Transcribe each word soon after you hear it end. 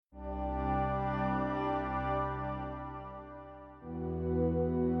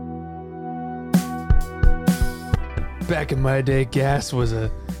Back in my day, gas was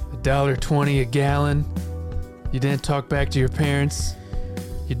 $1.20 a gallon. You didn't talk back to your parents.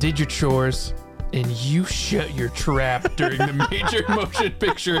 You did your chores. And you shut your trap during the major motion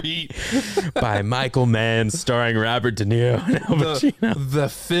picture Heat. By Michael Mann, starring Robert De Niro and Al Pacino. The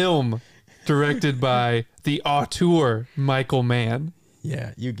film directed by the auteur, Michael Mann.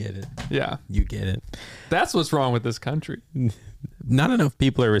 Yeah, you get it. Yeah. You get it. That's what's wrong with this country. Not enough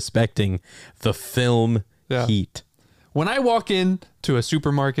people are respecting the film Heat. When I walk into a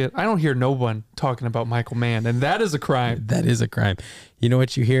supermarket, I don't hear no one talking about Michael Mann, and that is a crime. That is a crime. You know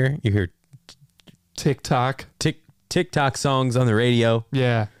what you hear? You hear TikTok. TikTok songs on the radio.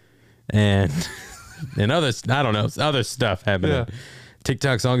 Yeah. And others, I don't know, other stuff happening. Yeah.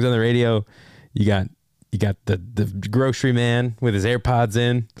 TikTok songs on the radio. You got the grocery man with his AirPods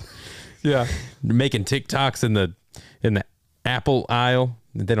in. Yeah. Making TikToks in the apple aisle.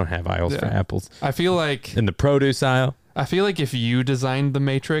 They don't have aisles for apples. I feel like in the produce aisle. I feel like if you designed the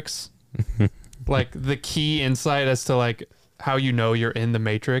Matrix, like the key insight as to like how you know you're in the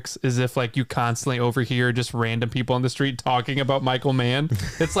Matrix is if like you constantly overhear just random people on the street talking about Michael Mann.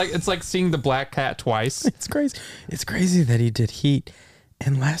 It's like seeing the Black Cat twice. It's crazy. It's crazy that he did Heat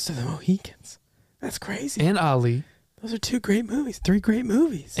and Last of the Mohicans. That's crazy. And Ali. Those are 2 great movies. 3 great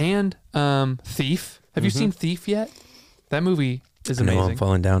movies. And Thief. Have you seen Thief yet? That movie is amazing. No, I'm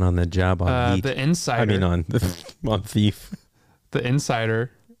falling down on the job on Heat. The Insider. I mean on Thief. The Insider.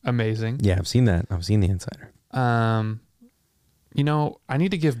 Amazing. Yeah, I've seen that. I've seen The Insider. You know, I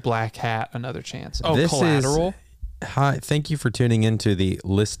need to give Black Hat another chance. Oh, Collateral. Hi, thank you for tuning into the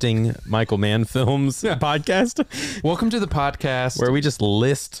Listing Michael Mann Films podcast. Welcome to the podcast where we just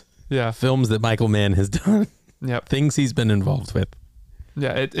list films that Michael Mann has done. Yep. Things he's been involved with.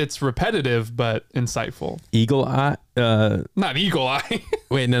 Yeah, it's repetitive but insightful. Eagle Eye? Not Eagle Eye.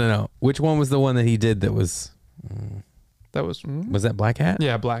 Wait, no. Which one was the one that he did that was... That was that Black Hat?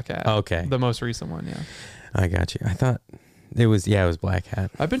 Yeah, Black Hat. Oh, okay. The most recent one, yeah. I got you. I thought it was Black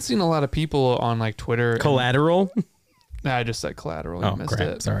Hat. I've been seeing a lot of people on like Twitter. Collateral? I just said Collateral. You missed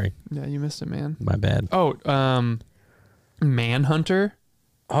it. Sorry. Yeah, you missed it, man. My bad. Oh, Manhunter.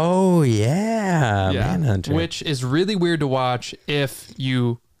 Oh, yeah. Manhunter. Which is really weird to watch if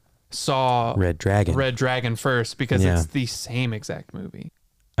you saw Red Dragon first, because it's the same exact movie.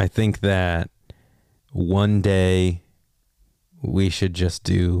 I think that one day we should just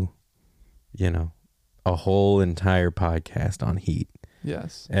do, a whole entire podcast on Heat.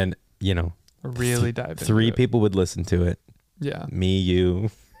 Yes. And, really dive into 3 it. people would listen to it. Yeah. Me,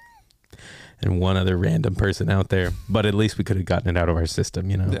 you, and one other random person out there. But at least we could have gotten it out of our system,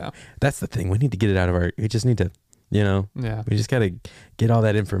 Yeah. That's the thing. We need to get it out of we just need to, Yeah. we just got to get all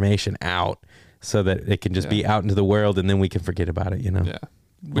that information out so that it can just be out into the world, and then we can forget about it, Yeah.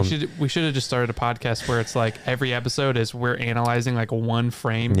 We should have just started a podcast where it's like every episode is we're analyzing like one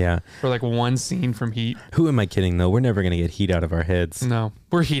frame or like one scene from Heat. Who am I kidding though? We're never going to get Heat out of our heads. No,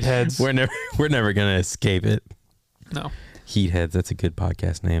 we're Heat heads. we're never going to escape it. No. Heat Heads. That's a good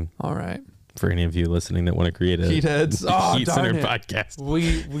podcast name. All right. For any of you listening that want to create a Heat Heads. Oh, Heat darn Center it. podcast.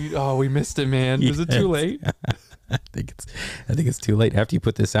 We missed it, man. Is it too late? I think it's too late after you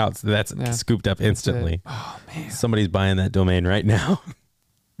put this out. So that's scooped up instantly. Oh man. Somebody's buying that domain right now.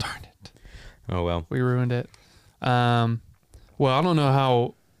 Darn it. Oh well. We ruined it. Well, I don't know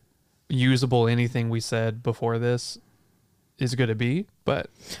how usable anything we said before this is going to be, but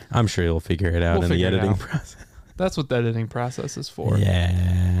I'm sure you'll figure it out in the editing process. That's what the editing process is for.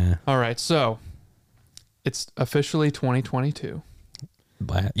 Yeah. All right. So it's officially 2022.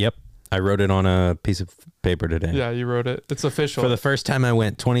 Yep. I wrote it on a piece of paper today. Yeah, you wrote it. It's official. For the first time I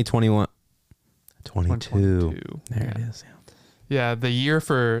went 2021. 22. There it is. Yeah, the year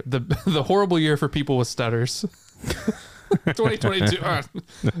for the horrible year for people with stutters. 2022.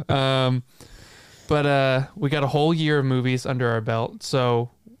 But we got a whole year of movies under our belt.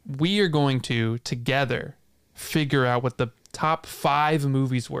 So we are going to together figure out what the top 5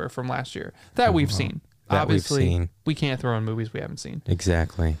 movies were from last year that we've seen. Obviously, we can't throw in movies we haven't seen.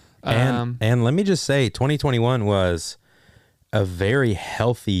 Exactly. And let me just say 2021 was a very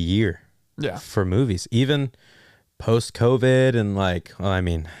healthy year for movies. Even post-COVID and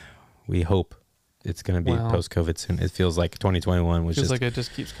we hope it's going to be post-COVID soon. It feels like 2021 was like it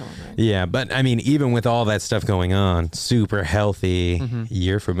just keeps coming back. Yeah, but I mean, even with all that stuff going on, super healthy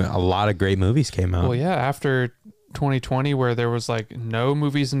year for a lot of great movies came out. Well, yeah, after 2020 where there was like no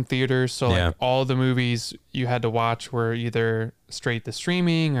movies in theaters, so like all the movies you had to watch were either straight to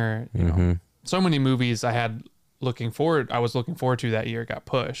streaming or you know, so many movies I was looking forward to that year got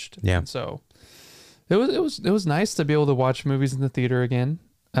pushed. Yeah. And so it was nice to be able to watch movies in the theater again.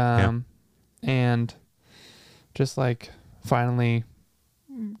 And just like finally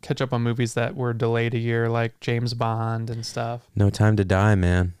catch up on movies that were delayed a year, like James Bond and stuff. No Time to Die,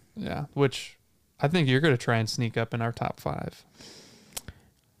 man. Yeah, which I think you're going to try and sneak up in our top 5.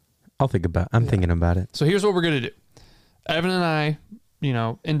 I'm thinking about it. So here's what we're going to do. Evan and I,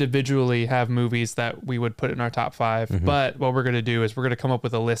 individually have movies that we would put in our top 5, Mm-hmm. but what we're going to do is we're going to come up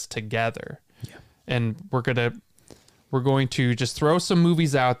with a list together. Yeah. And we're going to just throw some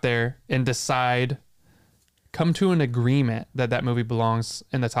movies out there and come to an agreement that movie belongs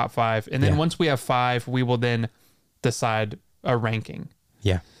in the top 5. And then once we have 5, we will then decide a ranking.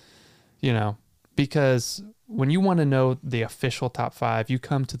 Yeah. Because when you want to know the official top 5, you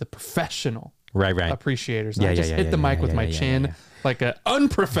come to the professional appreciators. I just hit the mic with my chin like an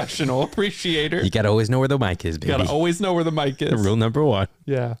unprofessional appreciator. You got to always know where the mic is, baby. You got to always know where the mic is. Rule number 1.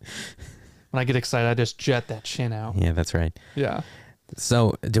 Yeah. When I get excited, I just jet that chin out. Yeah, that's right. Yeah.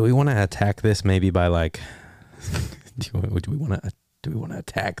 So do we want to attack this maybe by like, do we want to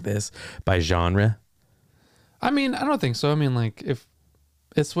attack this by genre? I mean, I don't think so. I mean, like if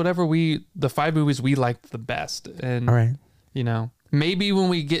it's whatever the 5 movies we liked the best. And, all right. Maybe when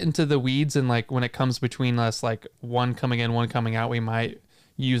we get into the weeds and like when it comes between us, like one coming in, one coming out, we might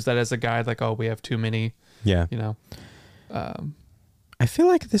use that as a guide. Like, oh, we have too many. Yeah. I feel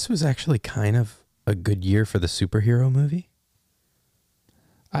like this was actually kind of a good year for the superhero movie.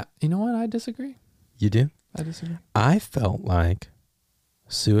 You know what? I disagree. You do? I disagree. I felt like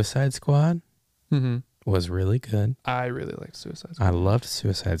Suicide Squad was really good. I really like Suicide Squad. I loved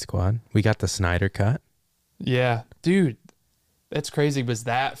Suicide Squad. We got the Snyder Cut. Yeah, dude. It's crazy because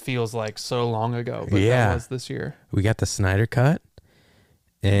that feels like so long ago, but that was this year. We got the Snyder Cut,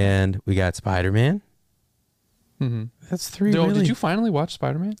 and we got Spider-Man. Mm-hmm. That's 3 really... Did you finally watch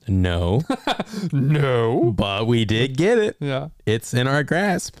Spider-Man? No. No. But we did get it. Yeah. It's in our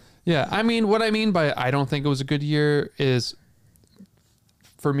grasp. Yeah. I mean, what I mean by I don't think it was a good year is,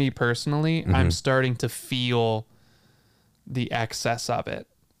 for me personally, I'm starting to feel the excess of it.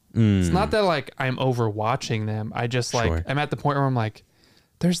 It's not that like I'm overwatching them. I just like I'm at the point where I'm like,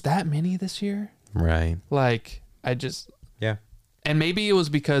 there's that many this year, right? Like and maybe it was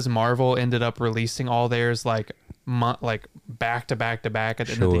because Marvel ended up releasing all theirs like back to back at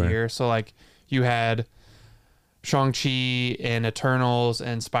the end of the year. So like you had Shang-Chi and Eternals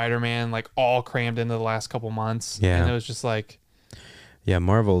and Spider-Man like all crammed into the last couple months. Yeah, and it was just like,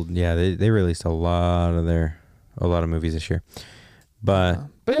 Marvel. Yeah, they released a lot of movies this year. But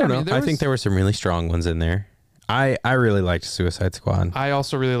I don't know. I think there were some really strong ones in there. I really liked Suicide Squad. I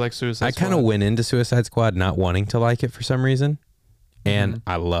also really like Suicide Squad. I kind of went into Suicide Squad not wanting to like it for some reason. And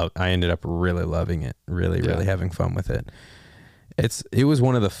I ended up really loving it. Really having fun with it. It was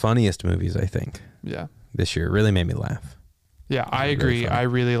one of the funniest movies, I think. Yeah. This year. It really made me laugh. Yeah, I agree. I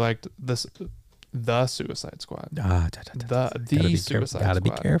really liked the Suicide Squad. The Suicide Squad. Gotta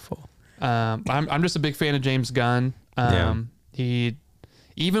be careful. I'm just a big fan of James Gunn. He,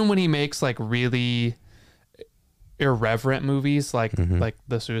 even when he makes like really irreverent movies like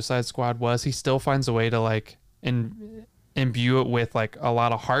the Suicide Squad was, he still finds a way to like imbue it with like a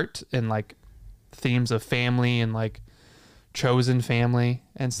lot of heart and like themes of family and like chosen family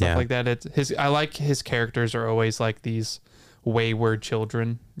and stuff like that. I like his characters are always like these wayward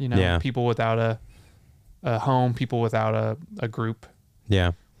children, people without a home, people without a group.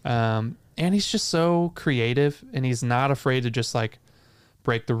 Yeah. And he's just so creative, and he's not afraid to just like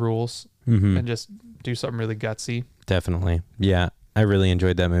break the rules and just do something really gutsy. Definitely. Yeah. I really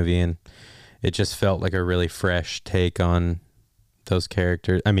enjoyed that movie, and it just felt like a really fresh take on those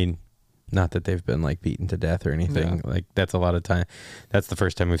characters. I mean, not that they've been like beaten to death or anything. Yeah. Like that's a lot of time. That's the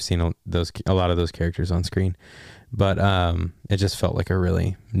first time we've seen a lot of those characters on screen, but it just felt like a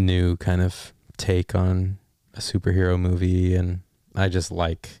really new kind of take on a superhero movie, and I just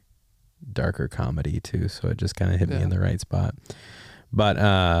like darker comedy too, so it just kind of hit me in the right spot. But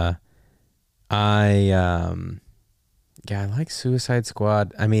I like Suicide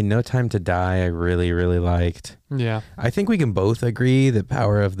Squad. I mean, No Time to Die I really liked. Yeah, I think we can both agree that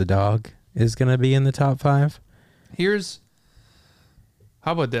Power of the Dog is gonna be in the top 5.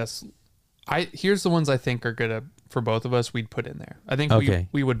 How about this? Here's the ones I think are gonna, for both of us, we'd put in there. I think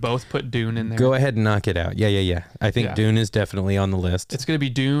we would both put Dune in there. Go ahead and knock it out. Yeah. I think Dune is definitely on the list. It's gonna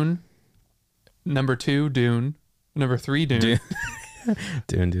be Dune. Number 2, Dune. Number 3, Dune.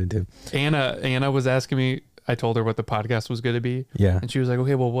 Dune. Anna was asking me, I told her what the podcast was going to be. Yeah. And she was like,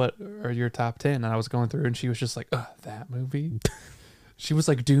 okay, well, what are your top 10? And I was going through, and she was just like, that movie? She was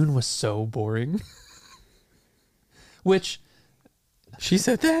like, Dune was so boring. Which... She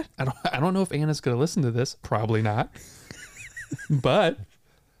said that? I don't know if Anna's going to listen to this. Probably not. But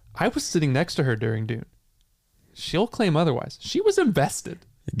I was sitting next to her during Dune. she'll claim otherwise. She was invested.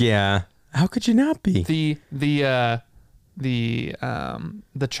 Yeah. How could you not be? The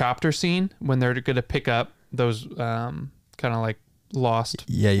chopper scene when they're going to pick up those kind of like lost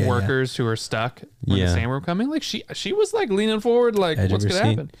workers who are stuck when the sand were coming. Like she was like leaning forward, like what's going to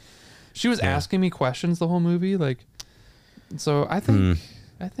happen? She was asking me questions the whole movie. Like, so I think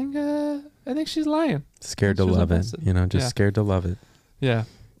she's lying. Scared to love it. You know, just scared to love it. Yeah.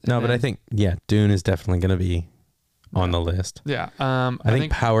 No, but I think, Dune is definitely going to be on the list. Yeah. I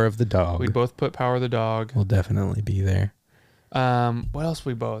think Power of the Dog. We both put Power of the Dog. Will definitely be there. What else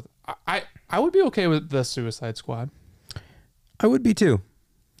we both? I would be okay with the Suicide Squad. I would be too.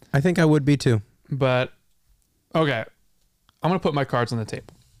 I think I would be too. But, okay. I'm going to put my cards on the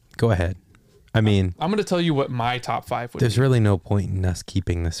table. Go ahead. I mean, I'm going to tell you what my top 5 would be. There's really no point in us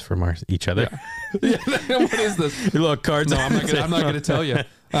keeping this from each other. Yeah. What is this? Your little cards. No, I'm not going to tell you.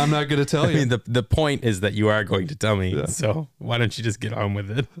 I'm not going to tell you. I mean, the point is that you are going to tell me. Yeah. So why don't you just get on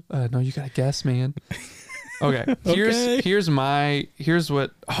with it? No, you got to guess, man. Okay. Here's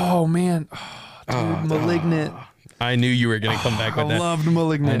what. Oh, man. Oh, dude, Malignant. I knew you were going to come back with that. I loved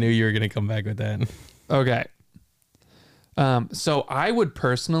Malignant. I knew you were going to come back with that. Okay. So I would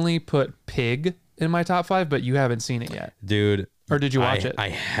personally put Pig in my top 5, but you haven't seen it yet, dude. Or did you watch it? I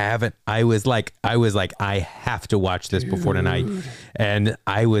haven't. I was like, I have to watch this before tonight, and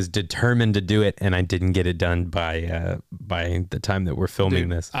I was determined to do it, and I didn't get it done by the time that we're filming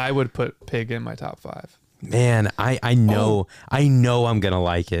this. I would put Pig in my top 5. Man, I know I'm gonna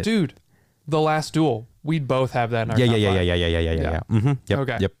like it, dude. The Last Duel. We'd both have that in our top 5. Yeah. Mm-hmm. Yep.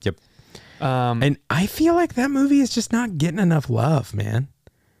 Okay. Yep. And I feel like that movie is just not getting enough love, man.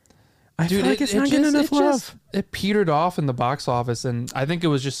 I feel like it's not getting enough love. It petered off in the box office, and I think it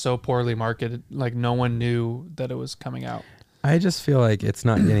was just so poorly marketed. Like, no one knew that it was coming out. I just feel like it's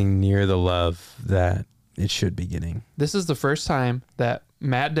not getting near the love that it should be getting. This is the first time that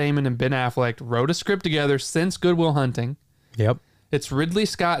Matt Damon and Ben Affleck wrote a script together since Good Will Hunting. Yep. It's Ridley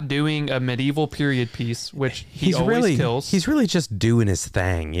Scott doing a medieval period piece, which he always kills. He's really just doing his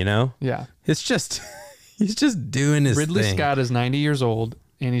thing, you know? Yeah. It's just, he's just doing his Ridley thing. Scott is 90 years old,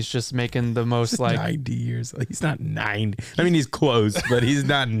 and he's just making the most, like... 90 years. He's not 90. I mean, he's close, but he's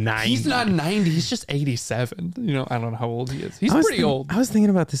not 90. He's not 90. He's just 87. You know, I don't know how old he is. He's pretty old. I was thinking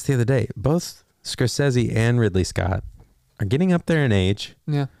about this the other day. Both Scorsese and Ridley Scott are getting up there in age.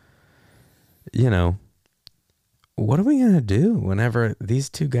 Yeah. You know, what are we going to do whenever these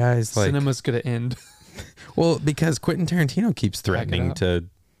two guys, like... Cinema's going to end. Well, because Quentin Tarantino keeps threatening to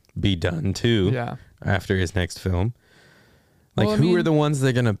be done, too. Yeah. After his next film. Like, who are the ones that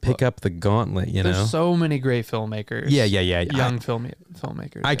are going to pick up the gauntlet, you know? There's so many great filmmakers. Yeah. Young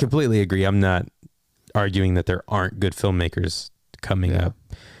filmmakers. I completely agree. I'm not arguing that there aren't good filmmakers coming up.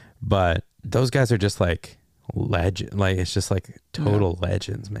 But those guys are just like legend. Like, it's just like total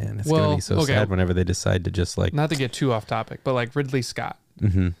legends, man. It's going to be so sad whenever they decide to just like... Not to get too off topic, but like Ridley Scott.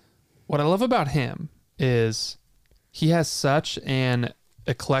 Mm-hmm. What I love about him is he has such an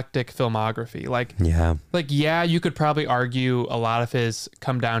eclectic filmography. Like, you could probably argue a lot of his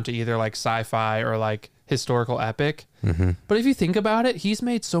come down to either like sci-fi or like historical epic. Mm-hmm. But if you think about it, he's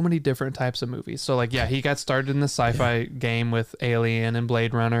made so many different types of movies. So like, he got started in the sci-fi game with Alien and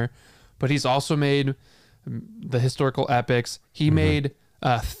Blade Runner, but he's also made the historical epics. He made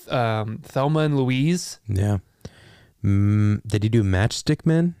Thelma and Louise. Yeah. Did he do Matchstick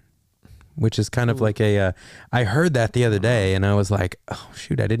Men? Which is kind of like a, I heard that the other day and I was like, oh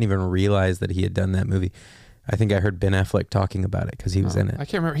shoot, I didn't even realize that he had done that movie. I think I heard Ben Affleck talking about it because he was in it. I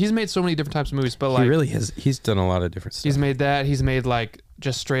can't remember. He's made so many different types of movies, but like... He really has. He's done a lot of different stuff. He's made that. He's made like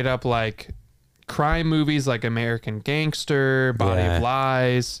just straight up like crime movies like American Gangster, Body of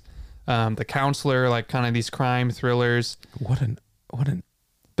Lies, The Counselor, like kind of these crime thrillers. What an...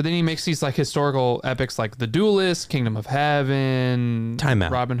 But then he makes these like historical epics like The Duelist, Kingdom of Heaven, Time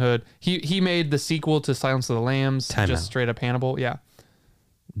Out, Robin Hood. He made the sequel to Silence of the Lambs, just straight up Hannibal. Yeah.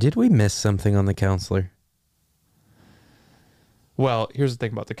 Did we miss something on The Counselor? Well, here's the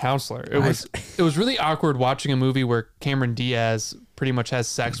thing about The Counselor. It was really awkward watching a movie where Cameron Diaz pretty much has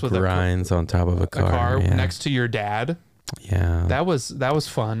sex with grinds on top of a car next to your dad. Yeah. That was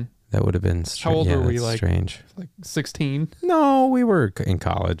fun. That would have been strange. How old were we? Like strange. Like 16? No, we were in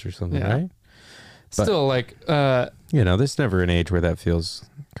college or something, right? But still, like, there's never an age where that feels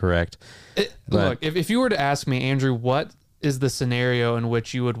correct. Look, if you were to ask me, Andrew, what is the scenario in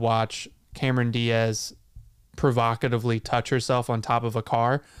which you would watch Cameron Diaz provocatively touch herself on top of a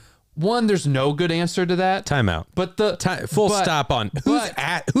car? one, there's no good answer to that. Timeout. But the stop on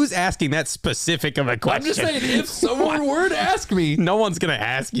who's asking that specific of a question. I'm just saying, if someone were to ask me, no one's gonna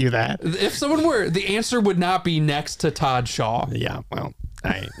ask you that. If someone were, the answer would not be next to Todd Shaw. Yeah, well,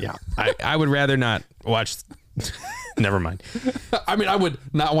 I would rather not watch. Never mind. I mean, I would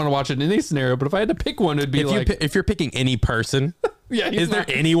not want to watch it in any scenario, but if I had to pick one, it'd be if you're picking any person. Yeah, is there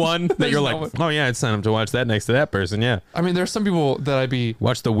anyone that you're like, oh yeah, I'd sign up to watch that next to that person? Yeah. I mean, there's some people that I'd be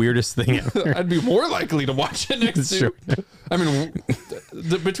watch the weirdest thing ever. I'd be more likely to watch it next to. Sure. I mean,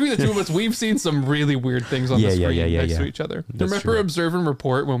 between the two of us, we've seen some really weird things on the screen next to each other. Remember Observe and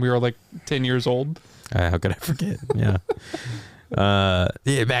Report when we were like 10 years old? How could I forget? Yeah.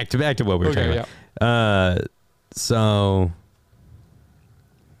 Back to what we were talking about. So.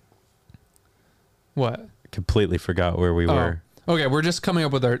 What? Completely forgot where we were. Okay, we're just coming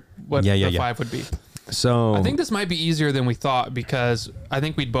up with what the 5 would be. So I think this might be easier than we thought because I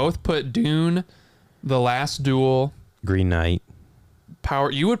think we'd both put Dune, The Last Duel, Green Knight,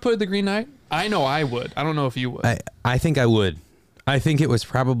 Power. You would put The Green Knight? I know I would. I don't know if you would. I think I would. I think it was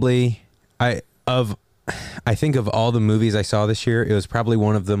probably I think of all the movies I saw this year, it was probably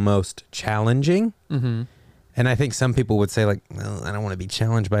one of the most challenging. Mm-hmm. And I think some people would say like, well, I don't want to be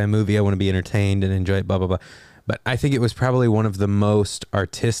challenged by a movie. I want to be entertained and enjoy it, blah, blah, blah. But I think it was probably one of the most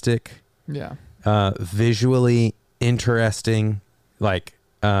artistic, visually interesting, like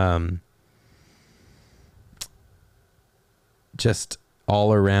just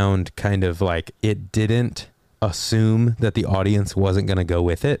all around kind of like it didn't assume that the audience wasn't going to go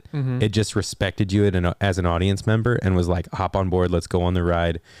with it. Mm-hmm. It just respected you as an audience member and was like, hop on board. Let's go on the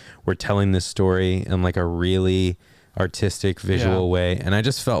ride. We're telling this story in like a really artistic visual way. And I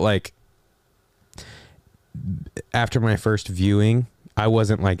just felt like after my first viewing, I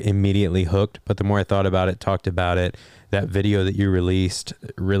wasn't like immediately hooked, but the more I thought about it, talked about it, that video that you released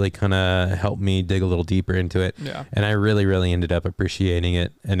really kind of helped me dig a little deeper into it. Yeah. And I really, really ended up appreciating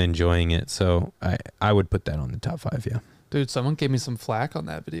it and enjoying it. So I would put that on the top 5. Yeah. Dude, someone gave me some flack on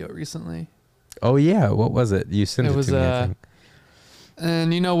that video recently. Oh yeah. What was it? You sent it to me, I think.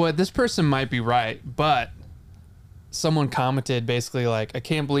 And you know what? This person might be right, but someone commented basically like, I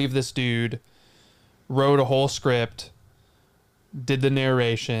can't believe this dude wrote a whole script, did the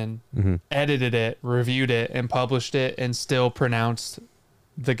narration, edited it, reviewed it, and published it, and still pronounced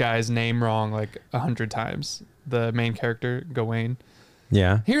the guy's name wrong like 100 times. The main character, Gawain.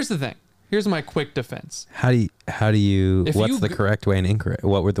 Yeah. Here's the thing. Here's my quick defense. How do you what's the correct way and incorrect?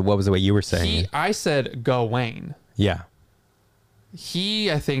 What was the way you were saying? I said Gawain. Yeah. He,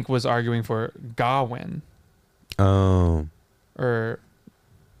 I think, was arguing for Gawain. Oh. Or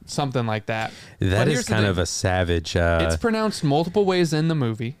something like that. That is kind of a savage. It's pronounced multiple ways in the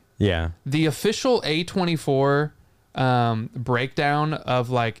movie. Yeah. The official A24 breakdown of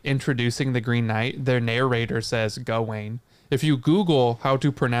like introducing the Green Knight, their narrator says Gawain. If you Google how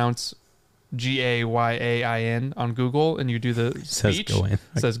to pronounce Gawain on Google and you do the speech, it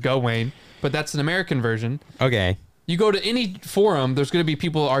says Gawain, but that's an American version. Okay. You go to any forum, there's going to be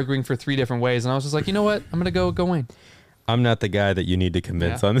people arguing for 3 different ways, and I was just like, you know what? I'm going to go Gawain. I'm not the guy that you need to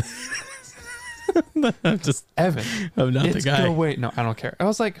convince on this. I'm just Evan. I'm not the guy. Wait, no, I don't care. I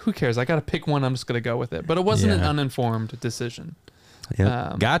was like, who cares? I got to pick one. I'm just going to go with it. But it wasn't an uninformed decision.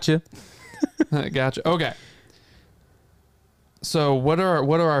 Yeah. Gotcha. Gotcha. Okay. So what are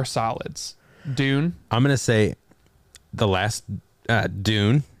our solids? Dune. I'm going to say the last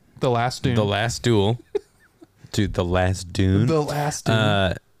Dune. The Last Dune. The Last Duel. Dude, The Last Dune. The Last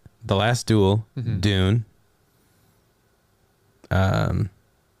Dune. The Last Duel. Mm-hmm. Dune.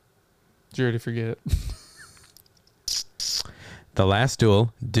 Did you already forget it? The Last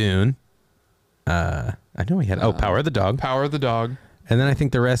Duel, Dune. I know we had Power of the Dog. Power of the Dog. And then I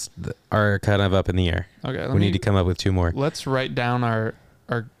think the rest are kind of up in the air. Okay. We need to come up with 2 more. Let's write down our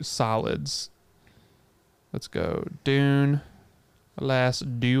solids. Let's go. Dune,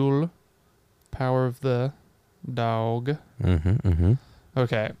 Last Duel, Power of the Dog.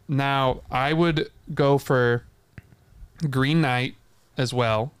 Okay. Now I would go for Green Knight as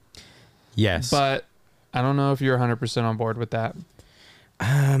well. Yes. But I don't know if you're 100% on board with that.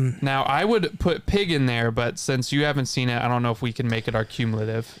 Now, I would put Pig in there, but since you haven't seen it, I don't know if we can make it our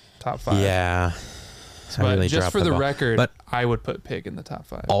cumulative top 5. Yeah. But really just for the record, but I would put Pig in the top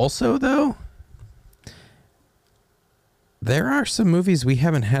 5. Also, though, there are some movies we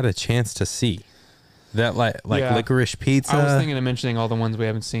haven't had a chance to see. That like Licorice Pizza. I was thinking of mentioning all the ones we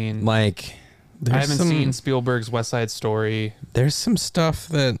haven't seen. Like... I haven't seen Spielberg's West Side Story. There's some stuff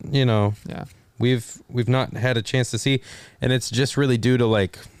that, we've not had a chance to see, and it's just really due to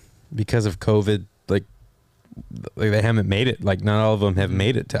like because of COVID, like they haven't made it. Like not all of them have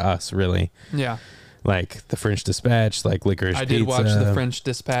made it to us really. Yeah. Like The French Dispatch, like Licorice Pizza. I did watch The French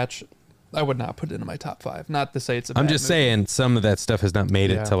Dispatch. I would not put it in my top 5. Not to say it's a bad I'm just movie. saying some of that stuff has not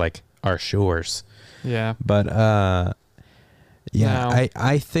made it to like our shores. Yeah. But I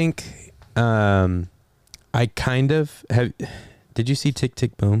think I kind of have. Did you see Tick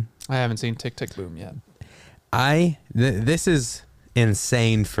Tick Boom? I haven't seen Tick Tick Boom yet. This is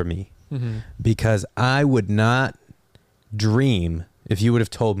insane for me because I would not dream if you would have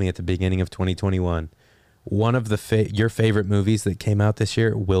told me at the beginning of 2021 one of your favorite movies that came out this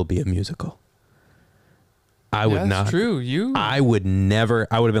year will be a musical. I would not. That's true. I would never.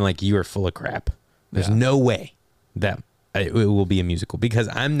 I would have been like, you are full of crap. There's no way that it will be a musical because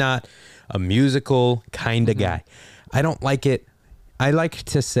I'm not a musical kind of guy. I don't like it. I like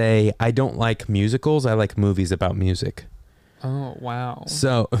to say I don't like musicals. I like movies about music. Oh, wow.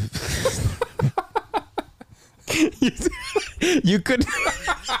 So you could.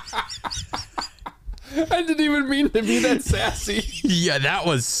 I didn't even mean to be that sassy. Yeah, that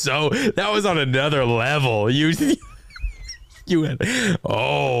was on another level. You went,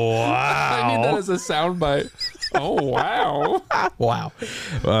 oh, wow. I need that as a soundbite. Oh, wow. Wow.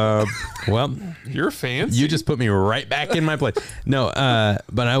 Well, you're fancy. You just put me right back in my place. No,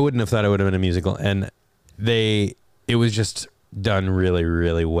 but I wouldn't have thought it would have been a musical. And it was just done really,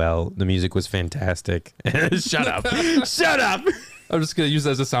 really well. The music was fantastic. Shut up. Shut up. I'm just going to use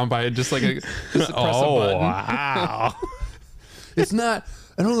that as a soundbite and just press a button. Wow. It's not,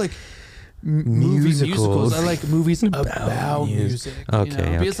 I don't like musicals. I like movies about music.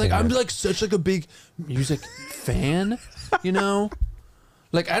 Okay. Because I'm like such like a big music fan, you know?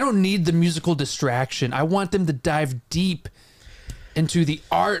 Like I don't need the musical distraction. I want them to dive deep into the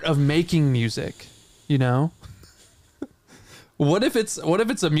art of making music, you know? What if it's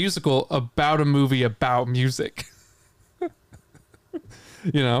a musical about a movie about music?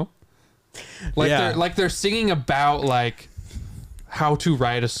 You know? Like they're singing about like how to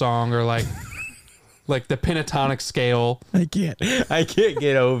write a song or like the pentatonic scale. I can't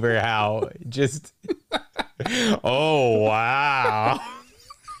get over how just oh wow.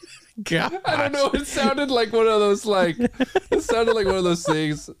 God. I don't know. It sounded like one of those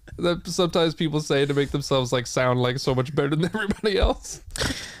things that sometimes people say to make themselves like sound like so much better than everybody else.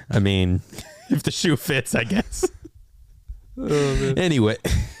 I mean, if the shoe fits, I guess. Oh, anyway,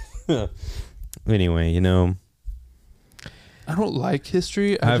 you know, I don't like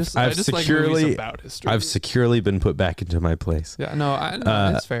history. I just like movies about history. I've securely been put back into my place. Yeah, no,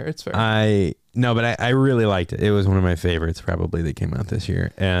 it's fair. It's fair. But I really liked it. It was one of my favorites probably that came out this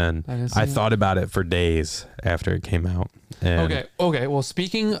year. And I thought about it for days after it came out. And Okay. Well,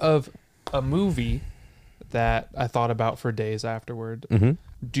 speaking of a movie that I thought about for days afterward,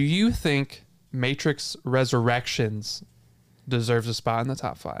 do you think Matrix Resurrections deserves a spot in the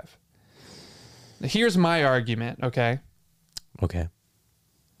top 5? Here's my argument, okay? Okay.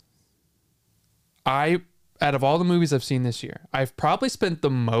 Out of all the movies I've seen this year, I've probably spent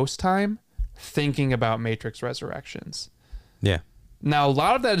the most time thinking about Matrix Resurrections. Yeah. Now, a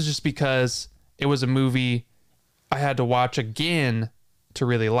lot of that is just because it was a movie I had to watch again to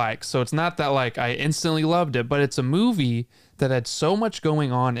really like. So it's not that like I instantly loved it, but it's a movie that had so much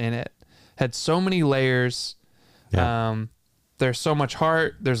going on in it, had so many layers. Yeah. There's so much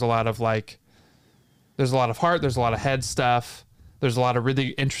heart. There's a lot of heart. There's a lot of head stuff. There's a lot of really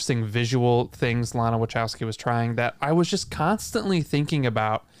interesting visual things Lana Wachowski was trying that I was just constantly thinking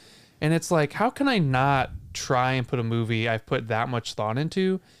about. And it's like, how can I not try and put a movie I've put that much thought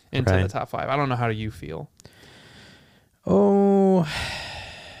into the top 5? I don't know how do you feel. Oh,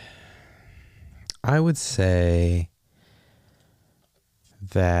 I would say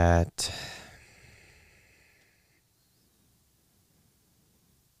that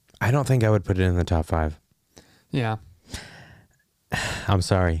I don't think I would put it in the top 5. Yeah. I'm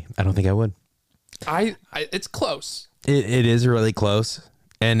sorry. I don't think I would. It's close. It is really close.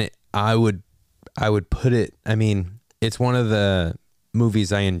 And I would put it, I mean, it's one of the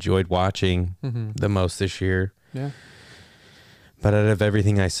movies I enjoyed watching the most this year. Yeah. But out of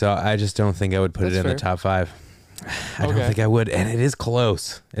everything I saw, I just don't think I would put it in the top 5. I don't think I would. And it is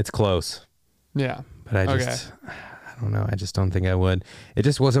close. It's close. Yeah. But I don't know. I just don't think I would. It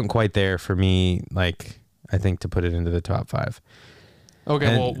just wasn't quite there for me, like, I think, to put it into the top 5. Okay,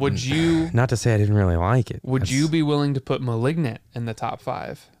 and well, would you... Not to say I didn't really like it. Would you be willing to put Malignant in the top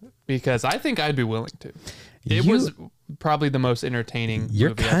 5? Because I think I'd be willing to. It was probably the most entertaining movie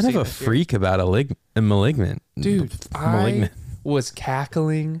You're kind of a freak about a Malignant. Dude, I was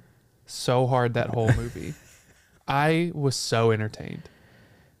cackling so hard that whole movie. I was so entertained.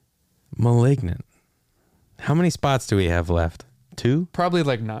 Malignant. How many spots do we have left? 2? Probably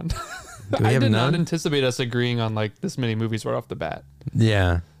like none. I did not anticipate us agreeing on like this many movies right off the bat.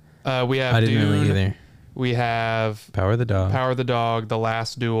 Yeah. We have I didn't Dune, really either. We have Power of the Dog. The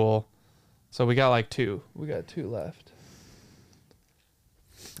Last Duel. So we got like 2. We got 2 left.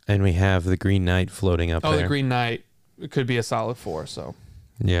 And we have The Green Knight floating up there. The Green Knight could be a solid 4. So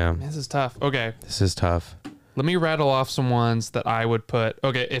yeah, this is tough. Okay, this is tough. Let me rattle off some ones that I would put.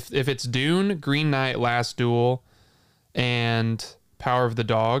 Okay, if it's Dune, Green Knight, Last Duel, and Power of the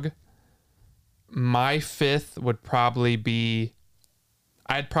Dog, my 5th would probably be,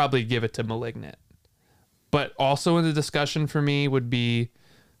 I'd probably give it to Malignant. But also in the discussion for me would be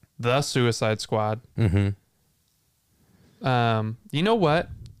The Suicide Squad. Mm-hmm. You know what?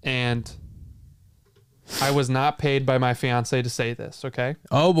 And I was not paid by my fiance to say this, okay?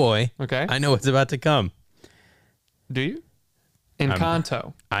 Oh, boy. Okay. I know what's about to come. Do you?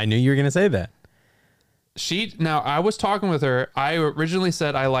 Encanto. I knew you were going to say that. Now, I was talking with her. I originally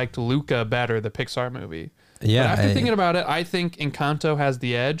said I liked Luca better, the Pixar movie. Yeah. But after thinking about it, I think Encanto has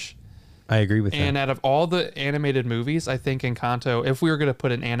the edge. I agree with that. And out of all the animated movies, I think Encanto, if we were going to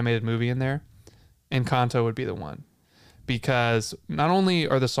put an animated movie in there, Encanto would be the one. Because not only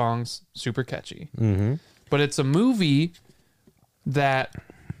are the songs super catchy, but it's a movie that,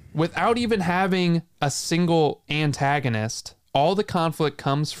 without even having a single antagonist, all the conflict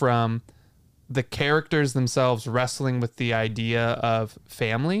comes from the characters themselves wrestling with the idea of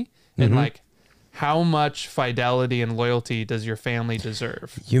family and like how much fidelity and loyalty does your family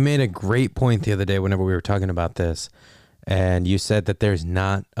deserve. You made a great point the other day whenever we were talking about this, and you said that there's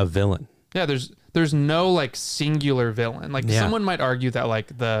not a villain. Yeah, there's no like singular villain. Like someone might argue that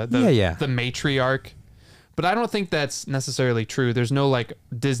like the matriarch, but I don't think that's necessarily true. There's no like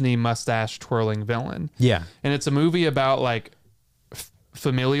Disney mustache twirling villain. Yeah. And it's a movie about like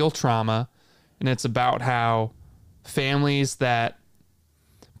familial trauma, and it's about how families that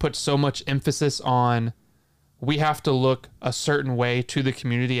put so much emphasis on we have to look a certain way to the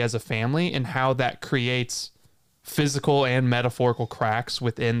community as a family, and how that creates physical and metaphorical cracks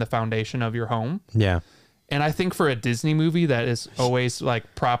within the foundation of your home. Yeah. And I think for a Disney movie that is always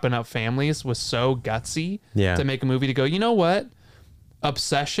like propping up families was so gutsy to make a movie to go, you know what?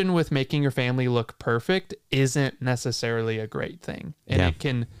 Obsession with making your family look perfect isn't necessarily a great thing. And it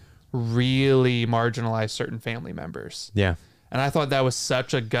can really marginalize certain family members. Yeah. And I thought that was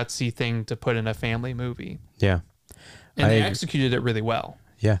such a gutsy thing to put in a family movie. Yeah. And they executed it really well.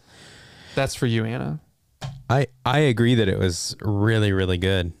 Yeah. That's for you, Anna. I agree that it was really, really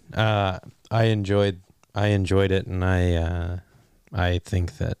good. I enjoyed it, and I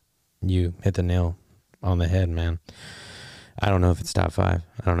think that you hit the nail on the head, man. I don't know if it's top 5.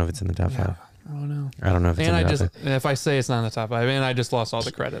 I don't know if it's in the top 5. I don't know. I don't know if it's in the top 5. If I say it's not in the top 5, I just lost all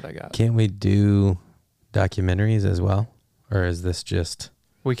the credit I got. Can't we do documentaries as well? Or is this just...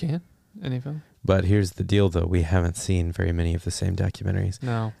 We can. Any of them. But here's the deal, though. We haven't seen very many of the same documentaries.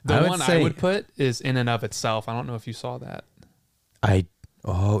 No. The one I would put is In and of Itself. I don't know if you saw that. That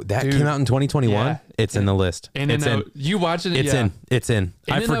came out in 2021? Yeah. It's in the list. You watched it? It's in.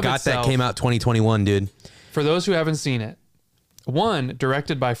 I forgot that came out 2021, dude. For those who haven't seen it, one,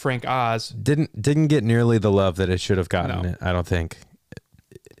 directed by Frank Oz. Didn't get nearly the love that it should have gotten. No. I don't think.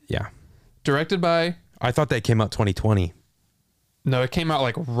 Yeah. Directed by... I thought that came out 2020. No, it came out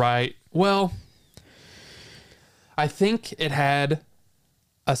like right... Well, I think it had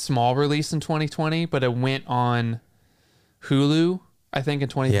a small release in 2020, but it went on Hulu, I think, in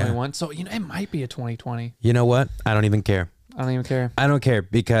 2021. Yeah. So, it might be a 2020. You know what? I don't even care. I don't even care. I don't care,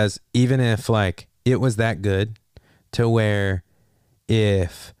 because even if like it was that good to where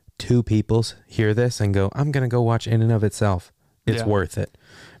if 2 people hear this and go, I'm going to go watch In and of Itself, it's worth it,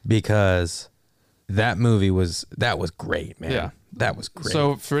 because that movie was great, man. Yeah. That was great.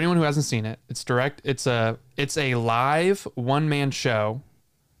 So for anyone who hasn't seen it, it's a live one-man show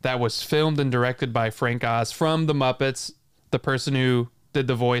that was filmed and directed by Frank Oz from the Muppets, the person who did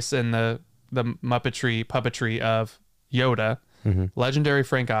the voice in the puppetry of Yoda, legendary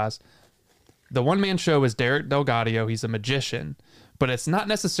Frank Oz. The one-man show is Derek Delgadio. He's a magician, but it's not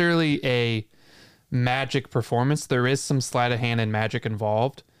necessarily a magic performance. There is some sleight of hand and magic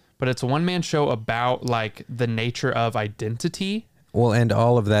involved. But it's a one-man show about like the nature of identity. Well, and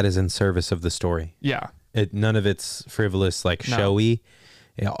all of that is in service of the story. Yeah. None of it's frivolous, like showy.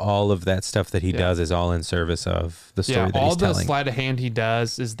 All of that stuff that he does is all in service of the story that he's telling. All the sleight of hand he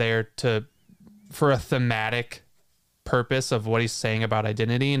does is there for a thematic purpose of what he's saying about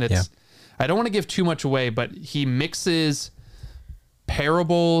identity. And I don't want to give too much away, but he mixes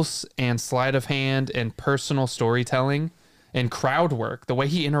parables and sleight of hand and personal storytelling and crowd work, the way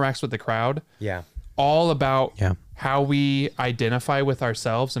he interacts with the crowd. Yeah. all about how we identify with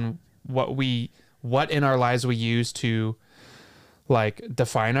ourselves and what in our lives we use to like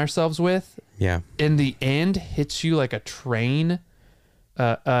define ourselves with. Yeah. In the end, hits you like a train,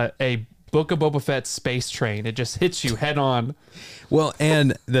 a Book of Boba Fett space train. It just hits you head on. Well,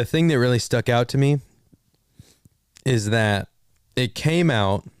 and the thing that really stuck out to me is that it came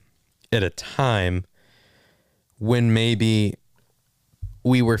out at a time when maybe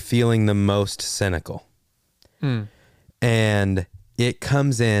we were feeling the most cynical. And it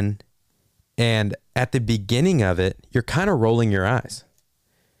comes in, and at the beginning of it, you're kind of rolling your eyes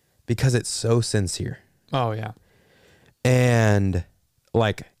because it's so sincere. Oh, yeah. And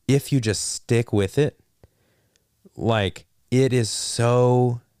like, if you just stick with it, like, it is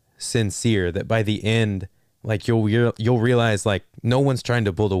so sincere that by the end, like, you'll realize, like, no one's trying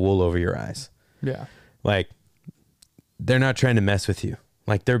to pull the wool over your eyes. Yeah. Like, they're not trying to mess with you.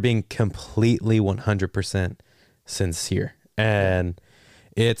 Like, they're being completely 100% sincere. And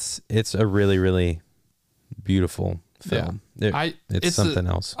it's a really, really beautiful film. Yeah. It's something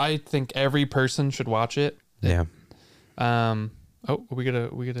else. I think every person should watch it. Yeah. Oh, we get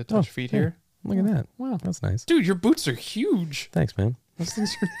a touch feet here. Look at that. Wow. That's nice. Dude, your boots are huge. Thanks, man. Those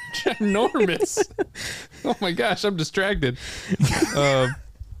things are ginormous. Oh my gosh, I'm distracted.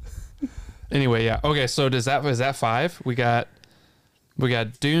 Anyway, yeah. Okay, so is that 5? We got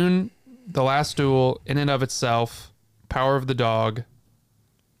Dune, The Last Duel, in and of itself, Power of the Dog.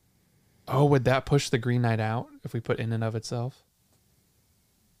 Oh, would that push The Green Knight out if we put in and of itself?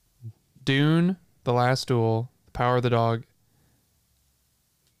 Dune, The Last Duel, Power of the Dog,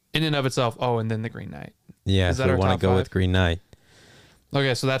 in and of itself. Oh, and then The Green Knight. Yeah, so we want to go 5? with Green Knight.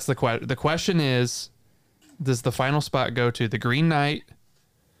 Okay, so that's the question. The question is, does the final spot go to The Green Knight,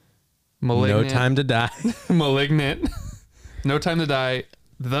 Malignant, No Time to Die, Malignant, No Time to Die,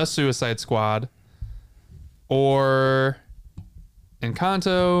 The Suicide Squad, or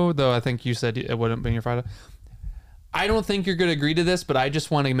Encanto? Though I think you said it wouldn't be your final. I don't think you're going to agree to this, but I just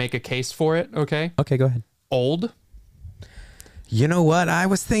want to make a case for it. Okay. Okay, go ahead. Old. You know what? I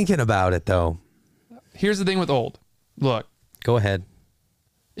was thinking about it though. Here's the thing with Old. Look. Go ahead.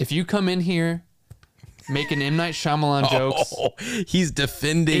 If you come in here making M. Night Shyamalan jokes. He's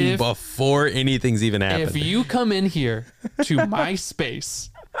defending before anything's even happened. If you come in here to my space,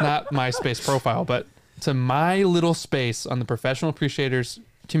 not my space profile, but to my little space on the Professional Appreciators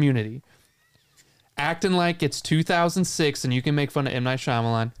community, acting like it's 2006 and you can make fun of M. Night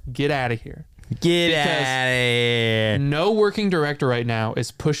Shyamalan, get out of here. Get out of here. No working director right now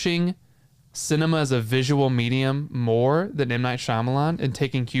is pushing cinema as a visual medium more than M. Night Shyamalan and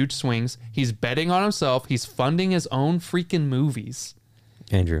taking huge swings. He's betting on himself. He's funding his own freaking movies.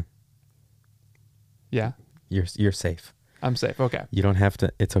 Andrew. Yeah. You're safe. I'm safe. Okay. You don't have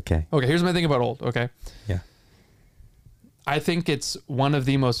to. It's okay. Okay. Here's my thing about Old. Okay. Yeah. I think it's one of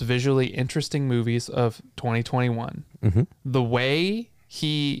the most visually interesting movies of 2021. Mm-hmm. The way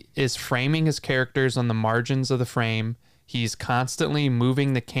he is framing his characters on the margins of the frame, he's constantly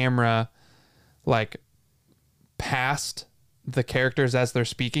moving the camera like past the characters as they're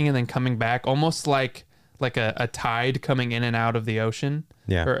speaking and then coming back, almost like a tide coming in and out of the ocean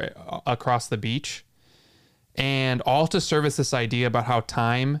or across the beach. And all to service this idea about how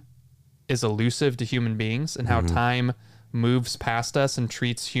time is elusive to human beings and how time moves past us and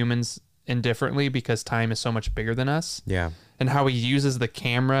treats humans indifferently because time is so much bigger than us. Yeah. And how he uses the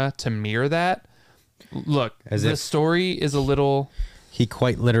camera to mirror that. Look, the story is a little... He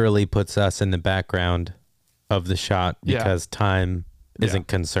quite literally puts us in the background of the shot because time isn't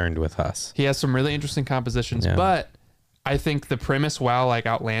concerned with us. He has some really interesting compositions, but I think the premise, while like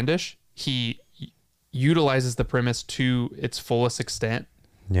outlandish, he utilizes the premise to its fullest extent.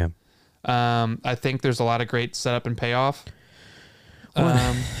 Yeah. I think there's a lot of great setup and payoff.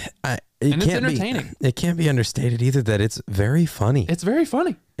 Well, and it's entertaining. It can't be understated either that it's very funny. It's very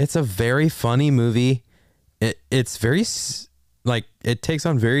funny. It's a very funny movie. It's very, like, it takes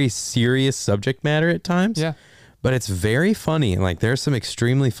on very serious subject matter at times. Yeah. But it's very funny. Like, there's some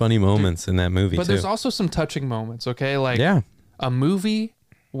extremely funny moments in that movie, but there's also some touching moments, okay? Like, a movie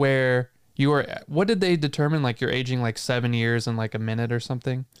where you are, what did they determine? Like, you're aging like 7 years in like a minute or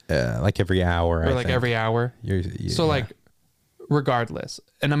something? Like every hour, Or like every hour. So, like, regardless,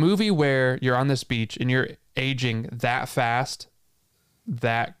 in a movie where you're on this beach and you're aging that fast,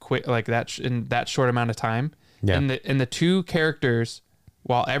 that quick, like that in that short amount of time, and the two characters,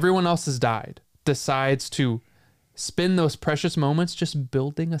 while everyone else has died, decides to spend those precious moments just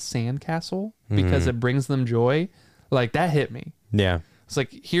building a sandcastle because it brings them joy. Like, that hit me. Yeah. It's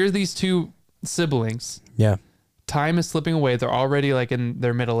like, here's these two siblings time is slipping away. They're already like in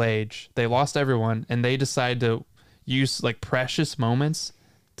their middle age. They lost everyone, and they decide to use like precious moments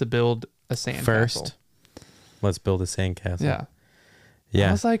to build a sandcastle. First, let's build a sandcastle. Yeah. Yeah.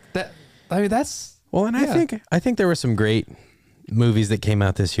 I was like that. I mean, that's well, and I think there were some great movies that came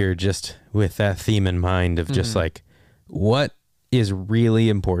out this year just with that theme in mind of just like what is really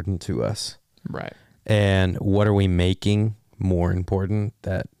important to us, right? And what are we making more important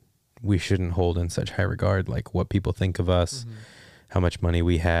that we shouldn't hold in such high regard, like what people think of us, how much money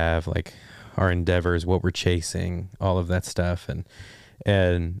we have, like our endeavors, what we're chasing, all of that stuff.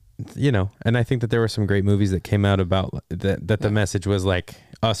 And you know, and I think that there were some great movies that came out about that the message was like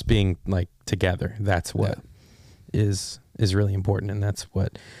us being like together. That's what is really important, and that's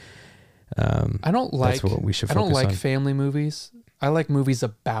what I don't like. That's what we should focus I don't like on. family movies. I like movies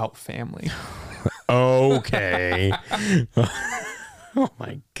about family. Okay. Oh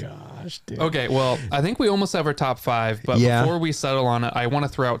my gosh, dude. Okay, well, I think we almost have our top 5, but before we settle on it, I want to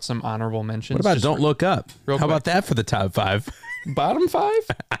throw out some honorable mentions. What about Don't Look Up? How quick. about that for the top 5? Bottom 5?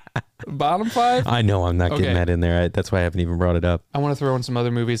 Bottom 5? I know I'm not getting that in there. That's why I haven't even brought it up. I want to throw in some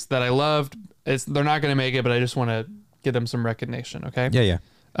other movies that I loved. They're not going to make it, but I just want to give them some recognition, okay? Yeah.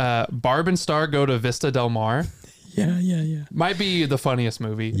 Barb and Star Go to Vista Del Mar. Yeah. Might be the funniest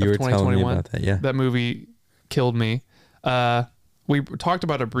movie You of were 2021. telling me about that, yeah. That movie killed me. We talked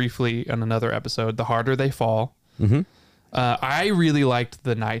about it briefly on another episode, The Harder They Fall. Mm-hmm. I really liked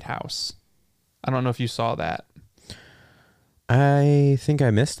The Night House. I don't know if you saw that. I think I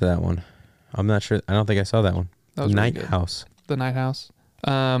missed that one. I'm not sure. I don't think I saw that one. That was Night really good. House. The Night House.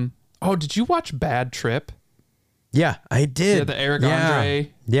 Did you watch Bad Trip? Yeah, I did. Yeah, the Eric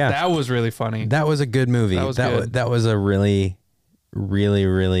Andre. Yeah. That was really funny. That was a good movie. That was good. That was a really, really,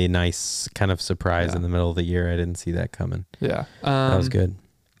 really nice kind of surprise in the middle of the year. I didn't see that coming. Yeah. That was good.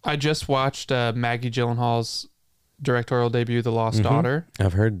 I just watched Maggie Gyllenhaal's directorial debut, The Lost Daughter.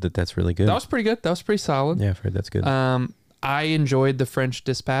 I've heard that that's really good. That was pretty good. That was pretty solid. Yeah, I've heard that's good. I enjoyed The French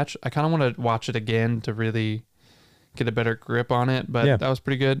Dispatch. I kind of want to watch it again to really get a better grip on it, but that was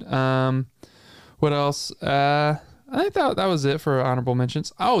pretty good. What else? I think that was it for honorable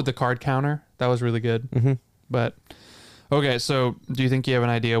mentions. Oh, The Card Counter. That was really good. Mm-hmm. But, okay, so do you think you have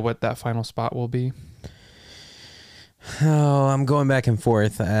an idea what that final spot will be? Oh, I'm going back and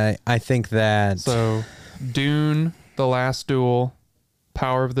forth. I think that... So, Dune, The Last Duel,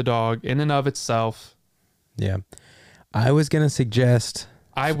 Power of the Dog, in and of itself. Yeah. I was going to suggest...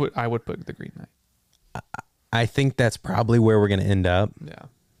 I would put The Green Knight. I think that's probably where we're going to end up. Yeah.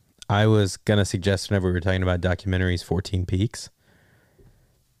 I was going to suggest whenever we were talking about documentaries, 14 Peaks.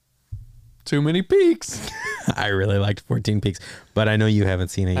 Too many peaks. I really liked 14 Peaks, but I know you haven't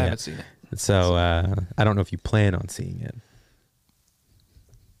seen it yet. I haven't seen it. So I don't know if you plan on seeing it.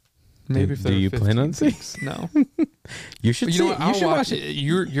 Maybe do you plan on seeing it? No. You should see it. You should watch it.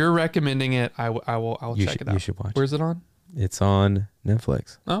 You're recommending it. I'll check it out. You should watch it. Where's it on? It's on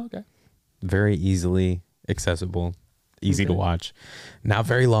Netflix. Oh, okay. Very easily accessible, easy to watch. Not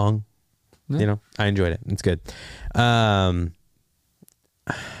very long. Yeah. You know, I enjoyed it. It's good. I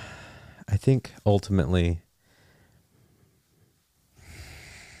think ultimately...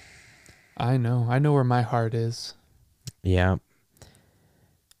 I know where my heart is. Yeah.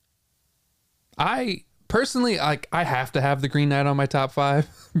 I personally, I have to have The Green Knight on my top 5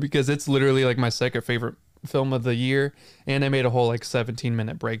 because it's literally like my second favorite film of the year, and I made a whole like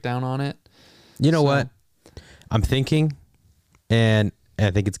 17-minute breakdown on it. You know what? I'm thinking, and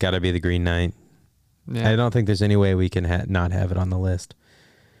I think it's got to be The Green Knight. Yeah. I don't think there's any way we can not have it on the list.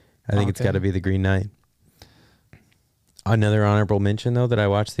 I think it's got to be The Green Knight. Another honorable mention, though, that I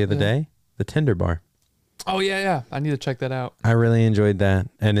watched the other day, The Tender Bar. Oh, yeah. I need to check that out. I really enjoyed that.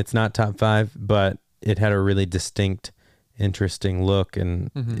 And it's not top 5, but it had a really distinct, interesting look.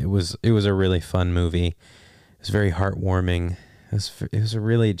 And it was a really fun movie. It was very heartwarming. It was a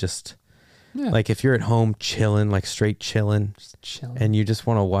really just, like if you're at home chilling, like straight chilling, and you just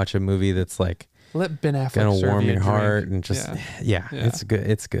want to watch a movie that's like, let Ben Affleck gonna warm your drink. heart and just, it's good.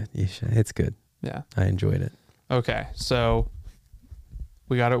 It's good. It's good. Yeah. I enjoyed it. Okay. So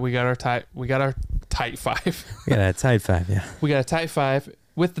we got our tight 5. We got a tight 5, yeah. We got a tight 5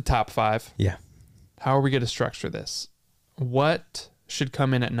 with the top 5. Yeah. How are we going to structure this? What should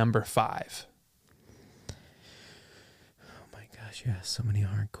come in at number 5? Oh my gosh, you asked so many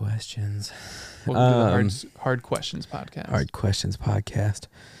hard questions. We'll do the hard questions podcast. Hard questions podcast.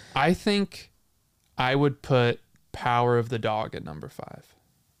 I think I would put Power of the Dog at number 5.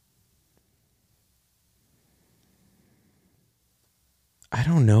 I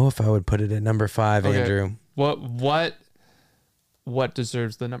don't know if I would put it at number 5, okay. Andrew. What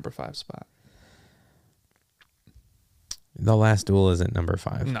deserves the number 5 spot? The Last Duel isn't number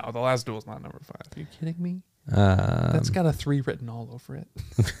 5. No, The Last Duel is not number 5. Are you kidding me? That's got a 3 written all over it.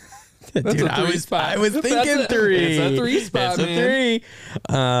 That's dude, I was thinking 3. It's a 3 spot, man.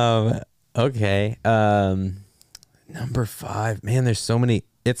 3. Okay. Number 5. Man, there's so many.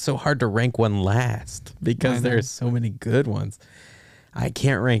 It's so hard to rank one last because there's so many good ones. I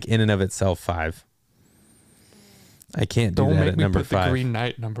can't rank In and of Itself 5. I can't do that at number 5. Don't make me put The Green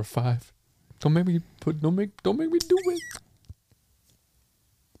Knight number 5. Don't make me do it.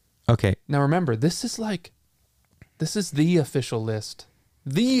 Okay. Now remember, this is the official list.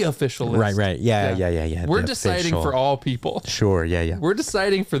 The official list. Right. Yeah. We're deciding for all people. Sure. Yeah. We're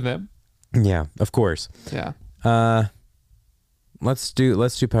deciding for them. Yeah, of course. Yeah. Let's do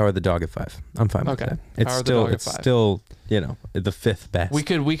Power of the Dog at 5. I'm fine with that. It's still, the 5th best. We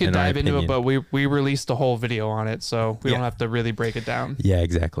could dive into it, but we released a whole video on it, so we don't have to really break it down. Yeah,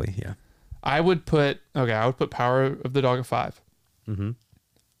 exactly. Yeah. I would put Power of the Dog at 5. Mm-hmm.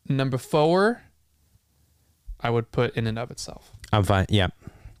 Number 4, I would put In and of Itself. I'm fine. Yeah.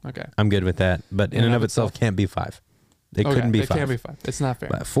 Okay. I'm good with that. But In and of Itself can't be 5. It couldn't be 5. It can't be 5. It's not fair.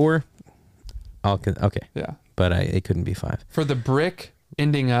 But 4, okay. Yeah. But it couldn't be 5. For the brick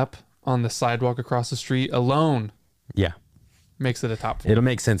ending up on the sidewalk across the street alone. Yeah. Makes it a top 4. It'll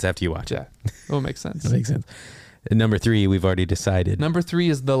make sense after you watch it. Yeah. It'll make sense. It'll make sense. And number 3, we've already decided. Number 3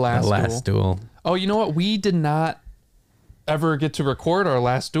 is The Last Duel. Oh, you know what? We did not ever get to record our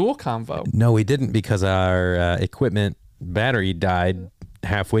Last Duel convo. No, we didn't because our equipment battery died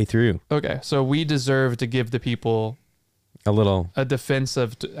halfway through. Okay, so we deserve to give the people a defense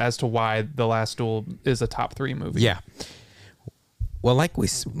as to why The Last Duel is a top 3 movie. Yeah. Well, like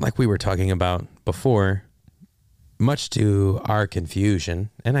we were talking about before, much to our confusion,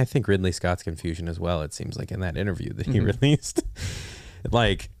 and I think Ridley Scott's confusion as well, it seems like in that interview that he released,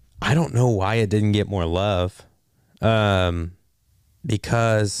 I don't know why it didn't get more love.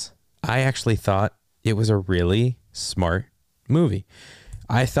 Because I actually thought it was a really smart movie.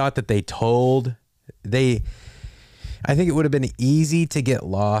 I thought that I think it would have been easy to get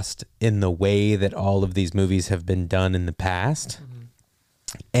lost in the way that all of these movies have been done in the past. Mm-hmm.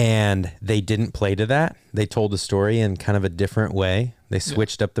 And they didn't play to that. They told the story in kind of a different way. They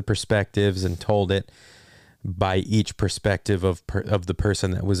switched up the perspectives and told it by each perspective of the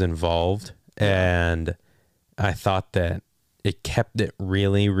person that was involved. And I thought that it kept it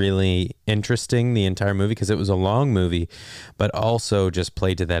really, really interesting, the entire movie, because it was a long movie, but also just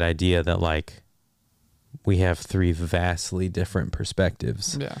played to that idea that we have 3 vastly different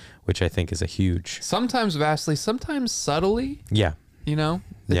perspectives, which I think is a huge... Sometimes vastly, sometimes subtly. Yeah.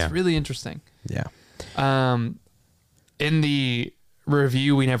 It's really interesting. Yeah. In the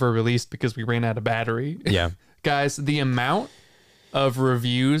review we never released because we ran out of battery. Yeah. Guys, the amount of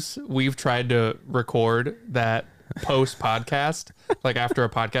reviews we've tried to record that post podcast, after a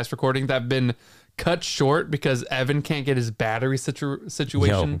podcast recording, that have been cut short because Evan can't get his battery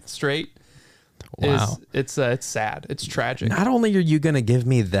situation straight. Wow. It's sad. It's tragic. Not only are you going to give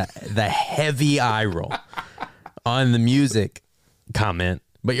me the heavy eye roll on the music comment,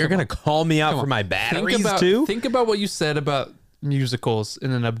 but you're going to call me out for my batteries too? Think about what you said about musicals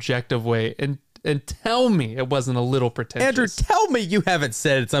in an objective way and tell me it wasn't a little pretentious. Andrew, tell me you haven't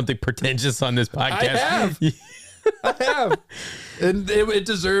said something pretentious on this podcast. I have. And it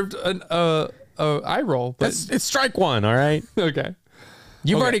deserved an eye roll. But it's strike 1, all right? Okay.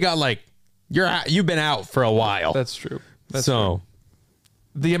 You've already got you've been out for a while. That's true. True.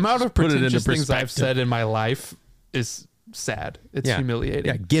 The amount of pretentious things I've said in my life is sad. It's humiliating.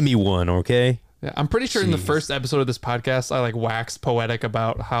 Yeah, give me one, okay? Yeah, I'm pretty sure in the first episode of this podcast, I waxed poetic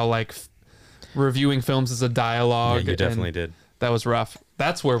about how reviewing films is a dialogue. Yeah, you definitely did. That was rough.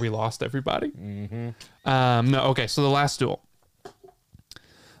 That's where we lost everybody. Mm-hmm. No, okay. So The Last Duel.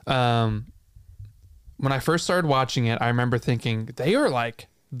 When I first started watching it, I remember thinking they are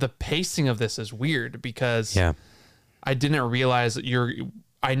the pacing of this is weird because I didn't realize that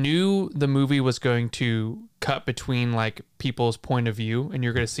I knew the movie was going to cut between people's point of view and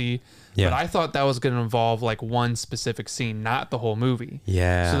you're going to see, but I thought that was going to involve one specific scene, not the whole movie.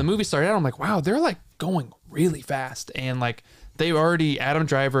 Yeah. So the movie started out, I'm like, wow, they're going really fast. And they already, Adam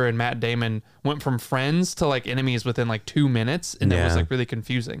Driver and Matt Damon went from friends to enemies within 2 minutes. And it was really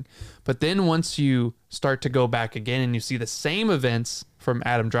confusing. But then once you start to go back again and you see the same events from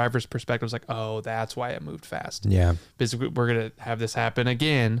Adam Driver's perspective, it's oh, that's why it moved fast. Yeah. Because we're going to have this happen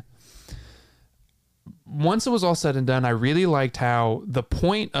again. Once it was all said and done, I really liked how the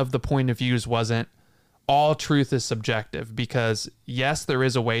point of views wasn't all truth is subjective, because yes, there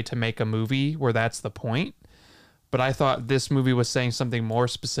is a way to make a movie where that's the point. But I thought this movie was saying something more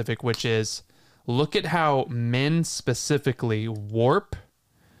specific, which is look at how men specifically warp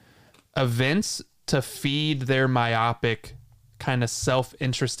events to feed their myopic kind of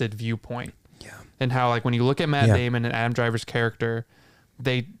self-interested viewpoint. Yeah. And how, like, when you look at Matt Damon and Adam Driver's character,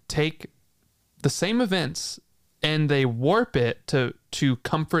 they take the same events and they warp it to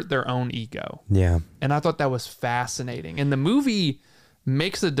comfort their own ego. Yeah. And I thought that was fascinating. And the movie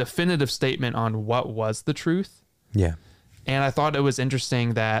makes a definitive statement on what was the truth. Yeah. And I thought it was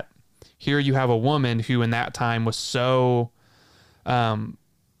interesting that here you have a woman who in that time was so,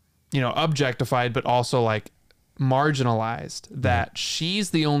 objectified, but also like marginalized, that she's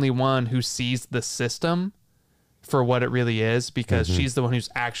the only one who sees the system for what it really is, because she's the one who's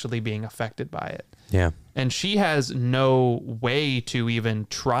actually being affected by it. Yeah. And she has no way to even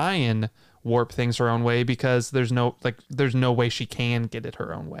try and warp things her own way, because there's no way she can get it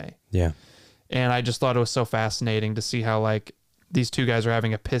her own way. Yeah. And I just thought it was so fascinating to see how, like, these two guys are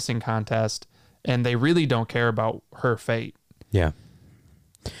having a pissing contest and they really don't care about her fate. Yeah.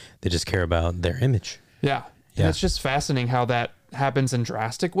 They just care about their image. Yeah. And it's just fascinating how that happens in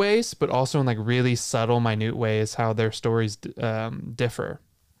drastic ways, but also in like really subtle, minute ways, how their stories differ.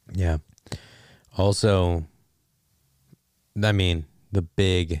 Yeah. Also, I mean, the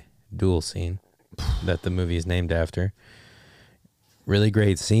big duel scene that the movie is named after. Really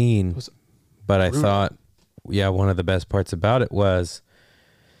great scene. But I thought, one of the best parts about it was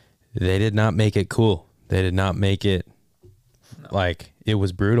they did not make it cool. They did not make it like it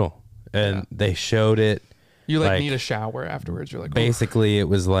was brutal. And they showed it. You like need a shower afterwards. You're like, basically it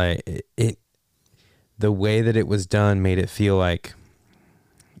was like the way that it was done made it feel like,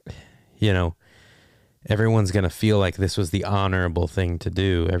 everyone's going to feel like this was the honorable thing to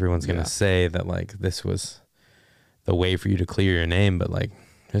do. Everyone's going to say that like this was the way for you to clear your name, but like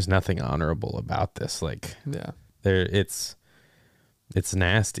there's nothing honorable about this. Like, it's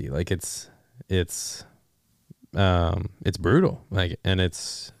nasty. Like it's brutal. Like, and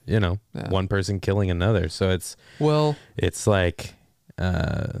it's, one person killing another. So it's like,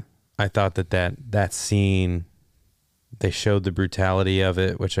 I thought that scene, they showed the brutality of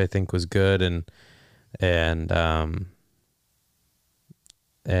it, which I think was good. And I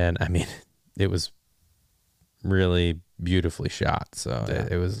mean, it was really beautifully shot, so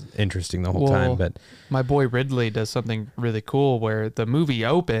it was interesting the whole time. But my boy Ridley does something really cool where the movie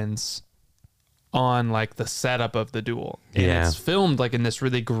opens on like the setup of the duel, and it's filmed like in this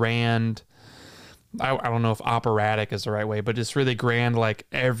really grand, I don't know if operatic is the right way, but it's really grand. Like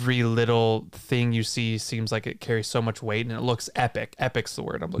every little thing you see seems like it carries so much weight, and it looks epic. Epic's the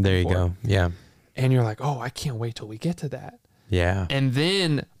word I'm looking for. There you go. Yeah. And you're like, oh, I can't wait till we get to that. Yeah. And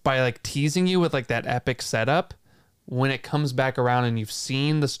then by like teasing you with like that epic setup, when it comes back around and you've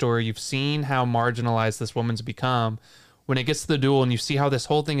seen the story, you've seen how marginalized this woman's become, when it gets to the duel and you see how this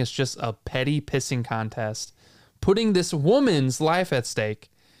whole thing is just a petty pissing contest, putting this woman's life at stake,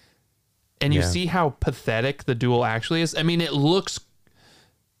 and you see how pathetic the duel actually is. I mean,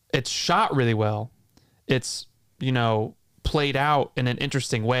 it's shot really well. It's, played out in an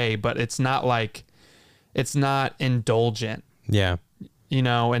interesting way, but it's not indulgent. Yeah.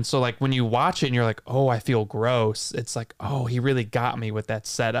 And so like when you watch it and you're like, oh, I feel gross. It's like, oh, he really got me with that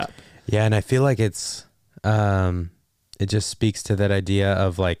setup. Yeah. And I feel like it's, it just speaks to that idea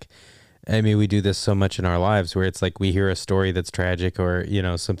of like, I mean, we do this so much in our lives where it's like we hear a story that's tragic or,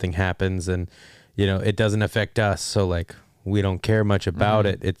 something happens and, it doesn't affect us. So like, we don't care much about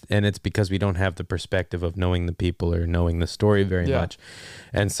it. And it's because we don't have the perspective of knowing the people or knowing the story very much.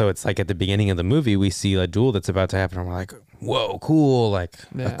 And so it's like at the beginning of the movie, we see a duel that's about to happen. And we're like, whoa, cool. Like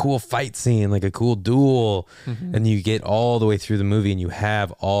a cool fight scene, like a cool duel. And you get all the way through the movie and you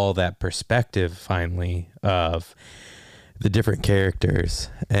have all that perspective finally of the different characters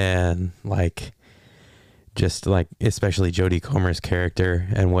and like, just like, especially Jodie Comer's character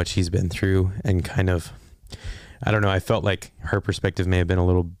and what she's been through and kind of, I don't know. I felt like her perspective may have been a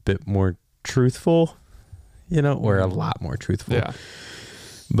little bit more truthful, or a lot more truthful. Yeah.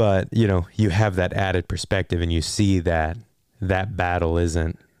 But, you have that added perspective and you see that battle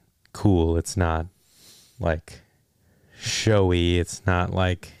isn't cool. It's not like showy. It's not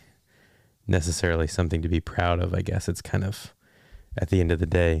like necessarily something to be proud of. I guess it's kind of, at the end of the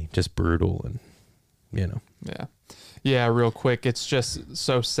day, just brutal and, Yeah. Yeah, real quick. It's just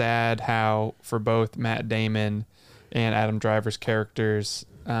so sad how for both Matt Damon and Adam Driver's characters,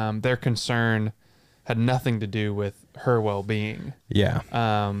 their concern had nothing to do with her well-being. Yeah.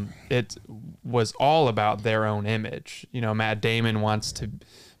 It was all about their own image. Matt Damon wants to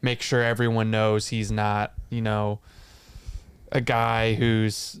make sure everyone knows he's not, a guy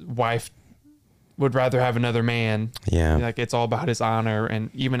whose wife would rather have another man. Yeah. Like it's all about his honor.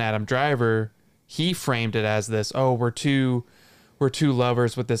 And even Adam Driver, he framed it as this, oh, we're two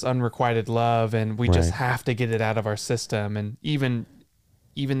lovers with this unrequited love, and we just have to get it out of our system. And even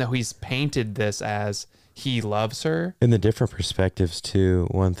though he's painted this as he loves her. In the different perspectives too,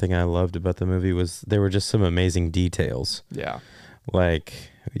 one thing I loved about the movie was there were just some amazing details. Yeah. Like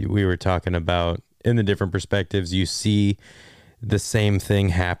we were talking about, in the different perspectives, you see the same thing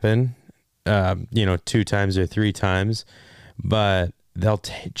happen, 2 times or 3 times, but they'll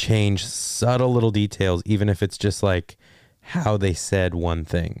change subtle little details, even if it's just like how they said one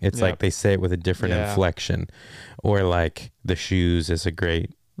thing. It's like they say it with a different inflection, or like the shoes is a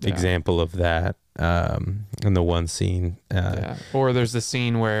great example of that. In the one scene, or there's the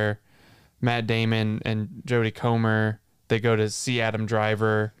scene where Matt Damon and Jodie Comer, they go to see Adam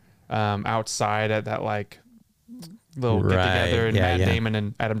Driver outside at that like little get together, and Matt Damon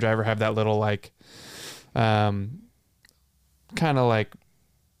and Adam Driver have that little like kind of like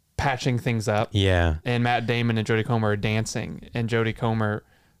patching things up. Yeah. And Matt Damon and Jodie Comer are dancing, and Jodie Comer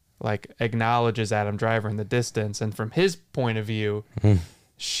like acknowledges Adam Driver in the distance, and from his point of view,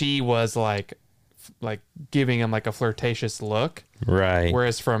 she was like giving him like a flirtatious look. Right.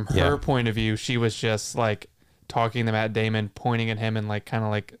 Whereas from her point of view, she was just like talking to Matt Damon, pointing at him and like kind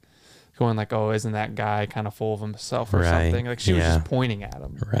of like going like, oh, isn't that guy kind of full of himself or something? Like she was just pointing at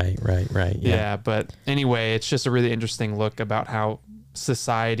him. Right. Yeah. But anyway, it's just a really interesting look about how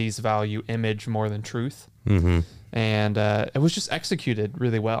societies value image more than truth. Mm-hmm. And it was just executed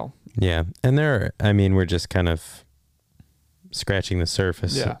really well. Yeah. And we're just kind of scratching the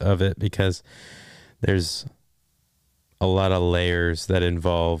surface of it, because there's a lot of layers that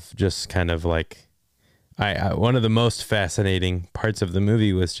involve just kind of like, one of the most fascinating parts of the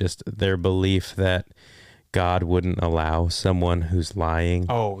movie was just their belief that God wouldn't allow someone who's lying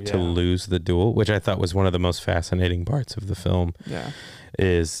to lose the duel, which I thought was one of the most fascinating parts of the film. Yeah.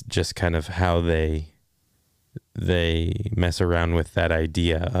 Is just kind of how they mess around with that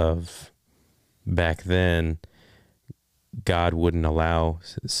idea of, back then, God wouldn't allow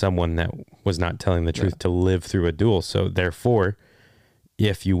someone that was not telling the truth to live through a duel. So therefore,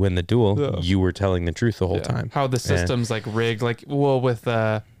 if you win the duel, you were telling the truth the whole time. How the system's like rigged. Like, well, with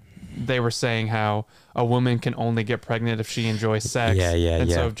they were saying how a woman can only get pregnant if she enjoys sex.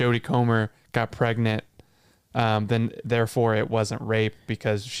 So if Jodie Comer got pregnant, then therefore it wasn't rape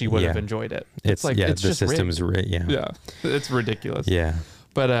because she would have enjoyed it. It's like, it's the system's rigged. Yeah. It's ridiculous. Yeah.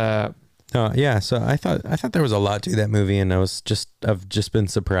 But so I thought there was a lot to that movie, and I've just been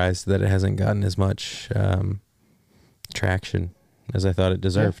surprised that it hasn't gotten as much traction as I thought it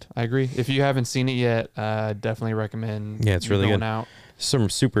deserved. I agree. If you haven't seen it yet, definitely recommend. Yeah, it's really good. Out. Some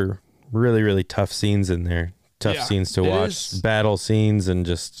super really, really tough scenes in there. Tough scenes to watch. Battle scenes and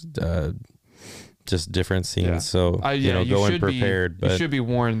just different scenes. Yeah. So go unprepared. You should be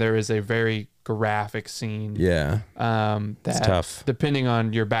warned. There is a very graphic scene. Yeah. That's tough. Depending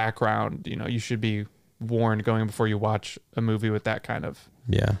on your background, you should be warned going before you watch a movie with that kind of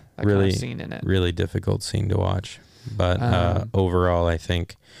kind of scene in it. Really difficult scene to watch. But overall, I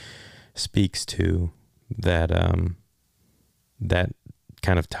think speaks to that that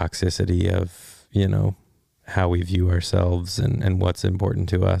kind of toxicity of how we view ourselves and what's important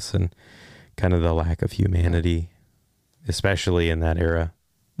to us, and kind of the lack of humanity, especially in that era.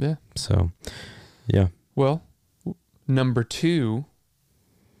 Yeah. So, yeah. Well, number 2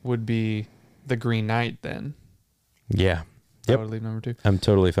 would be The Green Knight then. Yeah. I would leave number 2. I'm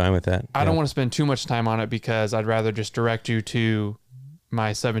totally fine with that. I don't want to spend too much time on it, because I'd rather just direct you to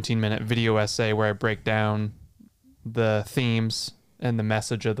my 17-minute video essay where I break down the themes and the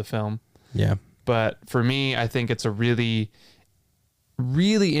message of the film. Yeah. But for me, I think it's a really,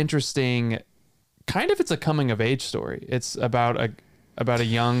 really interesting, it's a coming of age story. It's about a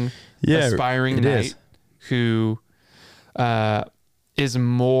young aspiring knight who is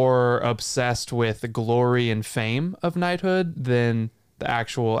more obsessed with the glory and fame of knighthood than the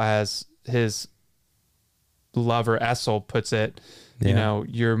actual, as his lover Essel puts it,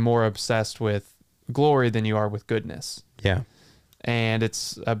 you're more obsessed with glory than you are with goodness. Yeah. And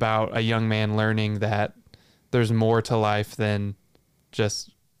it's about a young man learning that there's more to life than just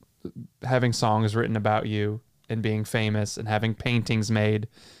having songs written about you and being famous and having paintings made,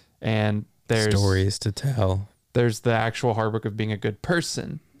 and there's stories to tell. There's the actual hard work of being a good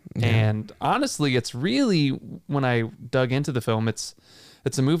person. Yeah. And honestly, it's really, when I dug into the film, it's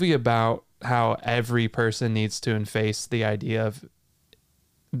a movie about how every person needs to face the idea of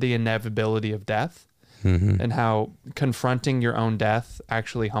the inevitability of death, and how confronting your own death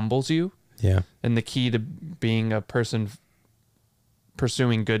actually humbles you. Yeah. And the key to being a person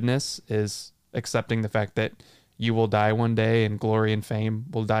pursuing goodness is accepting the fact that you will die one day, and glory and fame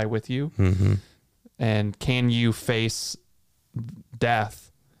will die with you. And can you face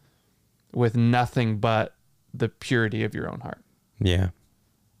death with nothing but the purity of your own heart? Yeah.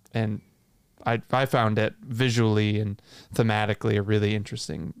 And I found it visually and thematically a really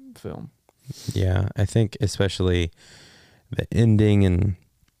interesting film. Yeah, I think especially the ending, and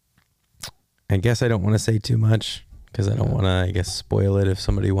I guess I don't want to say too much because I don't want to, I guess, spoil it if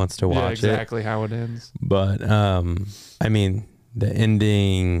somebody wants to watch exactly how it ends. But I mean, the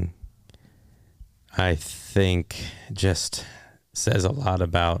ending, I think, just says a lot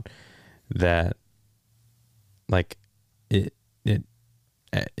about that. Like it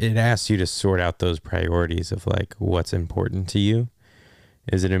asks you to sort out those priorities of like what's important to you.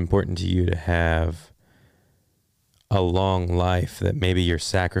 Is it important to you to have a long life that maybe you're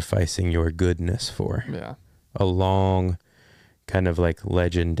sacrificing your goodness for? Yeah. A long kind of like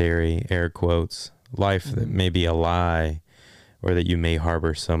legendary, air quotes, life that may be a lie, or that you may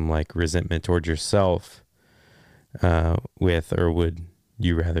harbor some like resentment towards yourself with, or would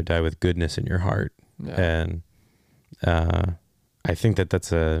you rather die with goodness in your heart? Yeah. And I think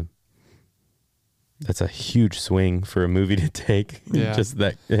that's a huge swing for a movie to take. Yeah. Just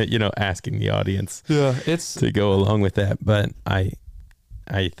that, asking the audience it's to go along with that. But I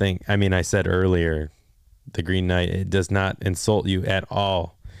think, I mean, I said earlier, The Green Knight, it does not insult you at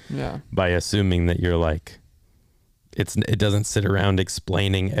all. Yeah. By assuming that you're like, it doesn't sit around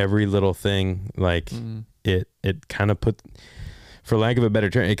explaining every little thing. Like it kind of for lack of a better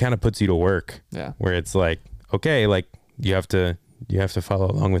term, it kind of puts you to work. Yeah. Where it's like, okay, like you have to follow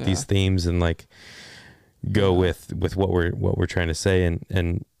along with these themes and like go with what we're trying to say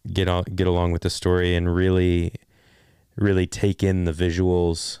and get along with the story and really take in the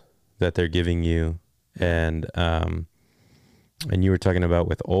visuals that they're giving you. And you were talking about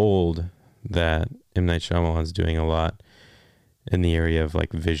with Old that M. Night Shyamalan's doing a lot in the area of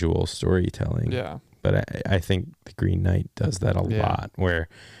like visual storytelling. Yeah. But I think The Green Knight does that a lot, where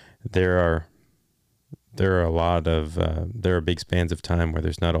there are a lot of there are big spans of time where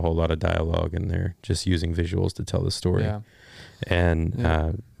there's not a whole lot of dialogue and they're just using visuals to tell the story.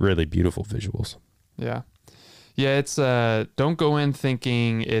 And really beautiful visuals. Yeah. It's don't go in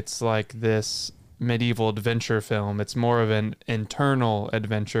thinking it's like this medieval adventure film. It's more of an internal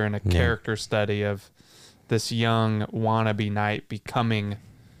adventure and a character study of this young wannabe knight becoming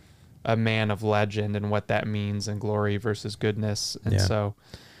a man of legend and what that means, and glory versus goodness. And so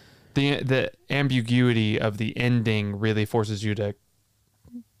the ambiguity of the ending really forces you to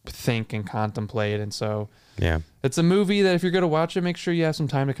think and contemplate. And so it's a movie that if you're going to watch it, make sure you have some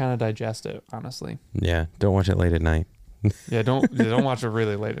time to kind of digest it, honestly. Yeah. Don't watch it late at night. Don't watch it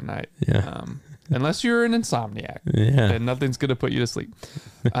really late at night. Unless you're an insomniac. And nothing's going to put you to sleep.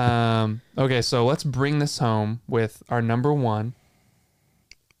 Okay, so let's bring this home with our number one,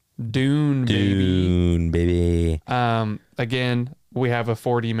 Dune, baby. Again, we have a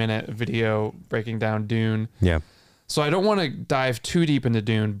 40-minute video breaking down Dune. Yeah. So I don't want to dive too deep into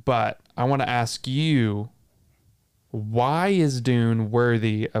Dune, but I want to ask you, why is Dune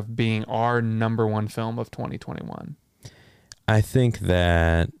worthy of being our number one film of 2021? I think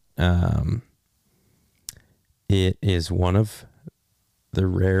that it is one of the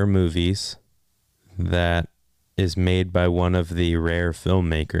rare movies that is made by one of the rare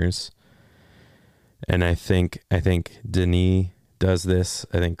filmmakers. And I think Denis does this.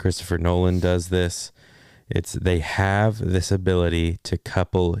 I think Christopher Nolan does this. They have this ability to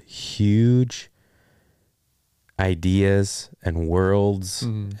couple huge ideas and worlds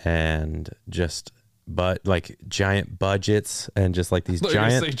and just like giant budgets and just like these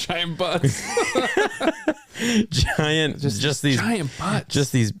giant butts. just these giant butts.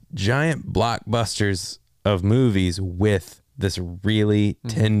 Just these giant blockbusters of movies with this really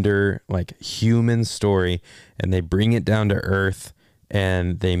tender, like human story, and they bring it down to earth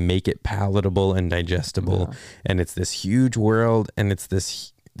and they make it palatable and digestible. And it's this huge world and it's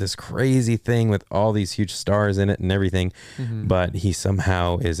this crazy thing with all these huge stars in it and everything. But he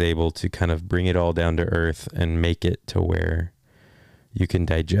somehow is able to kind of bring it all down to earth and make it to where you can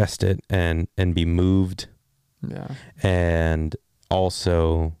digest it and be moved. And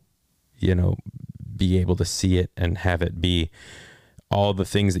also, be able to see it and have it be all the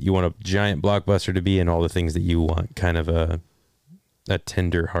things that you want a giant blockbuster to be and all the things that you want kind of a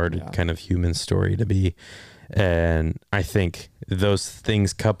tender-hearted kind of human story to be. And I think those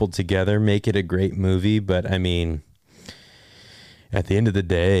things coupled together make it a great movie. But I mean, at the end of the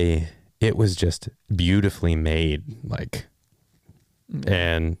day, it was just beautifully made,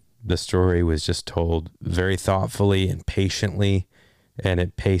 and the story was just told very thoughtfully and patiently, and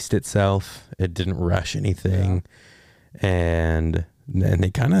it paced itself. It didn't rush anything. And And they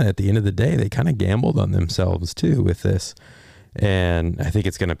kind of, at the end of the day, they kind of gambled on themselves too with this. And I think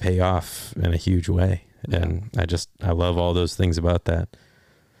it's going to pay off in a huge way. Yeah. And I love all those things about that.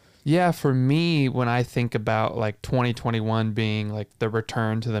 Yeah, for me, when I think about like 2021 being like the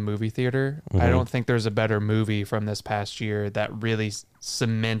return to the movie theater, I don't think there's a better movie from this past year that really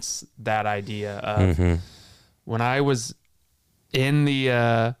cements that idea of when I was in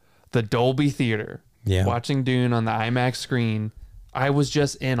the Dolby Theater watching Dune on the IMAX screen, I was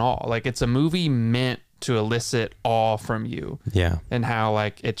just in awe. Like, it's a movie meant to elicit awe from you. Yeah. And how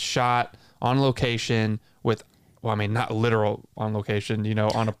like it's shot on location with, well, I mean, not literal on location, you know,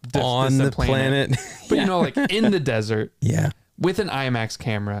 on a on the planet. But you know, like in the desert. Yeah. With an IMAX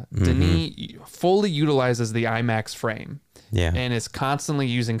camera, Denis fully utilizes the IMAX frame. Yeah. And is constantly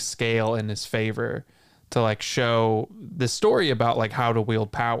using scale in his favor to like show the story about like how to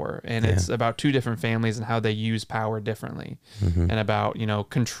wield power. And it's about two different families and how they use power differently. And about, you know,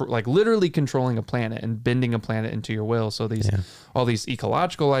 like literally controlling a planet and bending a planet into your will. So these, all these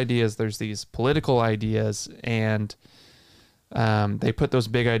ecological ideas, there's these political ideas, and they put those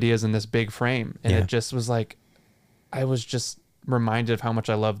big ideas in this big frame. And it just was like, I was just reminded of how much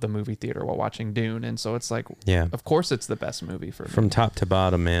I love the movie theater while watching Dune. And so it's like, of course it's the best movie for me. From top to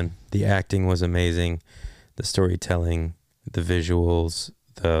bottom, man. The acting was amazing. The storytelling, the visuals,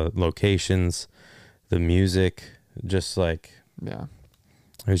 the locations, the music, just like, it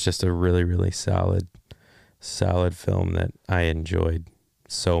was just a really, really solid film that I enjoyed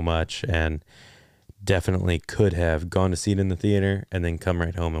so much, and definitely could have gone to see it in the theater and then come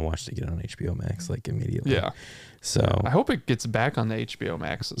right home and watched it again on HBO Max like immediately. Yeah. So I hope it gets back on the HBO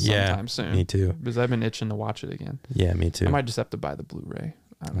Max sometime soon. Me too. Because I've been itching to watch it again. Yeah, me too. I might just have to buy the Blu-ray.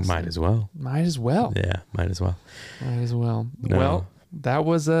 Honestly. Might as well. Yeah, might as well. No. Well, that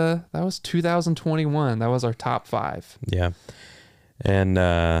was 2021. That was our top 5. Yeah. And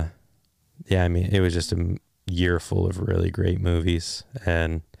I mean, it was just a year full of really great movies,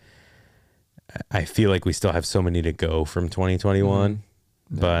 and I feel like we still have so many to go from 2021,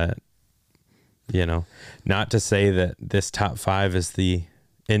 but you know, not to say that this top 5 is the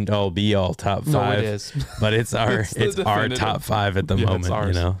end all be all top 5. No, it is. But it's our it's our top 5 at the moment,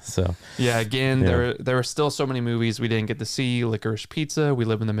 you know. So again, there are still so many movies we didn't get to see. Licorice Pizza, we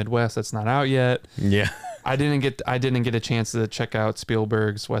live in the Midwest, that's not out yet. Yeah. I didn't get a chance to check out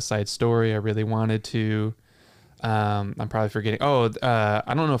Spielberg's West Side Story. I really wanted to. I'm probably forgetting. I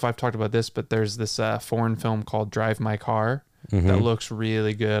don't know if I've talked about this, but there's this foreign film called Drive My Car that looks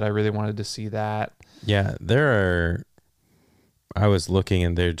really good. I really wanted to see that. Yeah, I was looking,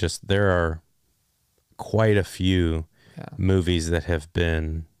 and there are quite a few movies that have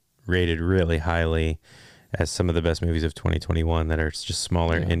been rated really highly as some of the best movies of 2021 that are just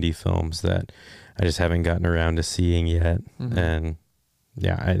smaller indie films that I just haven't gotten around to seeing yet. And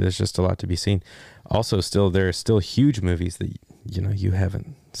there's just a lot to be seen. Also, there are still huge movies that, you know, you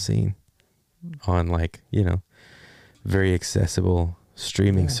haven't seen on, like, you know, very accessible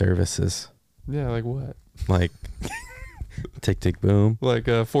streaming services. Yeah, like what? Like Tick Tick Boom. Like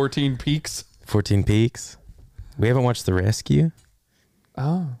 14 Peaks. 14 Peaks. We haven't watched The Rescue.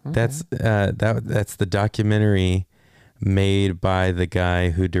 Oh, okay. That's the documentary made by the guy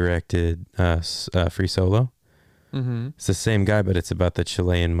who directed Free Solo. It's the same guy, but it's about the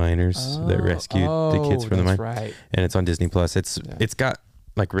Chilean miners that rescued the kids from the mine. Right. And it's on Disney Plus. It's got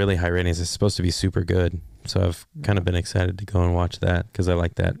like really high ratings. It's supposed to be super good. So I've kind of been excited to go and watch that because I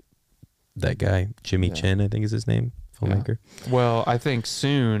like that guy, Jimmy Chin, I think is his name, filmmaker. Yeah. Well, I think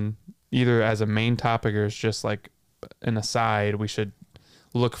soon, either as a main topic or as just like an aside, we should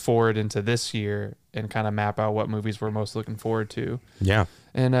look forward into this year and kind of map out what movies we're most looking forward to. Yeah.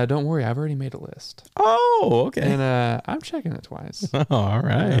 And don't worry, I've already made a list. Oh, okay. And I'm checking it twice. Oh, all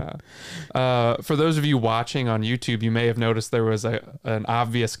right. For those of you watching on YouTube, you may have noticed there was an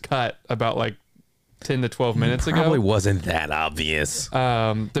obvious cut about like 10 to 12 minutes ago. Probably wasn't that obvious.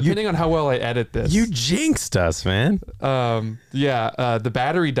 Depending on how well I edit this. You jinxed us, man. The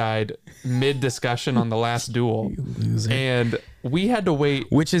battery died mid-discussion on The Last Duel. You loser. And we had to wait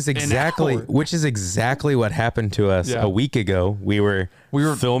which is exactly what happened to us a week ago. We were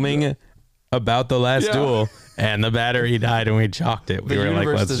filming about The Last Duel, and the battery died, and we chalked it. We were like, let's just go.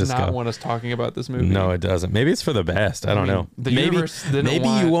 The universe does not want us talking about this movie. No, it doesn't. Maybe it's for the best. I don't know. Maybe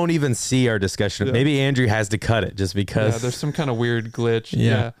you won't even see our discussion. Yeah. Maybe Andrew has to cut it just because. Yeah, there's some kind of weird glitch.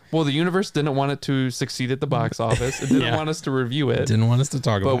 Yeah. Well, the universe didn't want it to succeed at the box office. It didn't want us to review it. Didn't want us to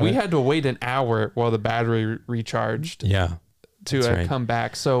talk about it. But we had to wait an hour while the battery recharged. Yeah. To come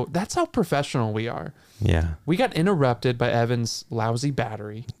back. So that's how professional we are. Yeah. We got interrupted by Evan's lousy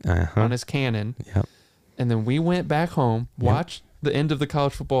battery on his Canon. Yep. And then we went back home, watched the end of the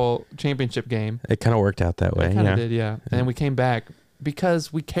college football championship game. It kind of worked out that way. It kind of did, yeah. And then we came back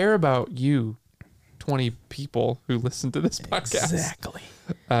because we care about you, 20 people who listen to this podcast. Exactly.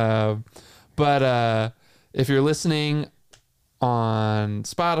 But if you're listening on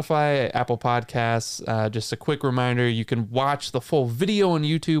Spotify, Apple Podcasts, just a quick reminder, you can watch the full video on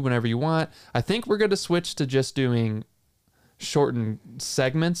YouTube whenever you want. I think we're going to switch to just doing shortened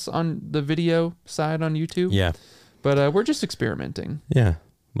segments on the video side on YouTube. Yeah. But we're just experimenting. Yeah.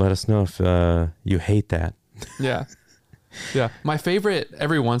 Let us know if you hate that. Yeah. Yeah. My favorite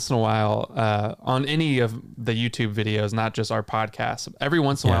every once in a while on any of the YouTube videos, not just our podcast, every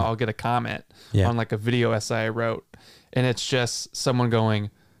once in a while I'll get a comment on like a video essay I wrote. And it's just someone going,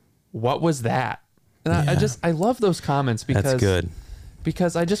 "What was that?" And I love those comments because that's good.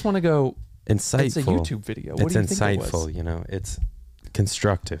 Because I just want to go, insightful. It's a YouTube video. What it's do you think insightful, it was? You know, it's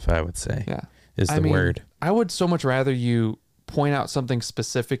constructive, I would say. Yeah. Is the word. I would so much rather you point out something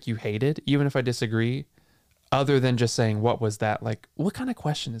specific you hated, even if I disagree, other than just saying, "What was that?" Like, what kind of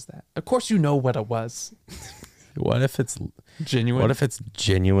question is that? Of course you know what it was. What if it's genuine? What if it's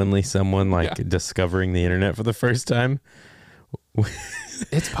genuinely someone discovering the internet for the first time?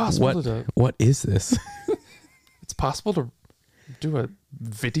 It's possible what is this? It's possible to do a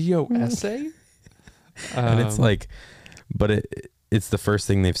video essay? And it's like, but it's the first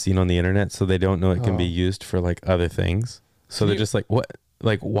thing they've seen on the internet, so they don't know it can be used for like other things. So they're just like, what?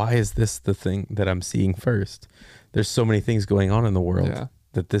 Like, why is this the thing that I'm seeing first? There's so many things going on in the world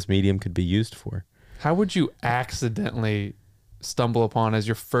that this medium could be used for. How would you accidentally stumble upon as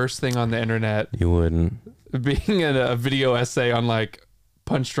your first thing on the internet? You wouldn't. Being in a video essay on like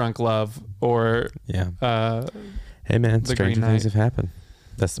Punch Drunk Love or hey man, stranger things have happened.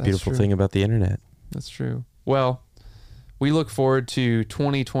 That's the beautiful thing about the internet. That's true. Well, we look forward to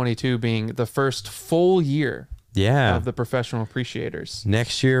 2022 being the first full year of the Professional Appreciators.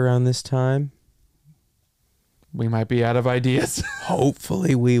 Next year around this time, we might be out of ideas.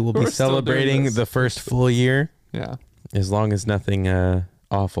 Hopefully we will be celebrating the first full year. Yeah. As long as nothing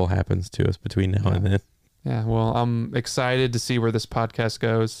awful happens to us between now and then. Yeah. Well, I'm excited to see where this podcast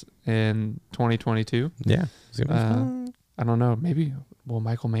goes in 2022. Yeah. It's gonna be fun. I don't know. Maybe will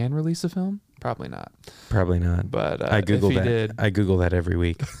Michael Mann release a film? Probably not. Probably not. But I Google that. I Google that every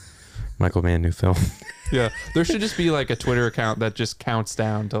week. Michael Mann new film. Yeah. There should just be like a Twitter account that just counts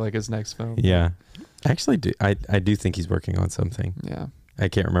down to like his next film. Yeah. Actually, I do think he's working on something. Yeah. I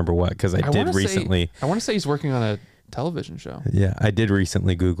can't remember what, because I did recently. I want to say he's working on a television show. Yeah, I did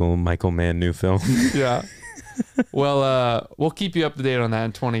recently Google Michael Mann new film. Yeah. Well, we'll keep you up to date on that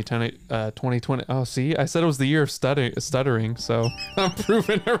in 2020. Oh, see, I said it was the year of stuttering, so I'm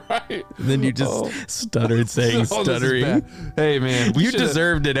proving it right. Then you just stuttered saying stuttering. Hey, man. You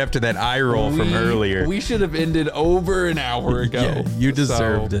deserved it after that eye roll from earlier. We should have ended over an hour ago. Yeah, you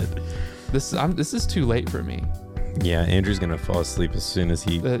deserved it. This is too late for me. Yeah, Andrew's gonna fall asleep as soon as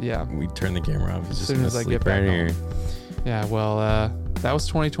we turn the camera off. He's just gonna sleep right here. Yeah, well, that was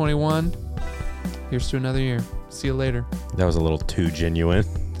 2021. Here's to another year. See you later. That was a little too genuine.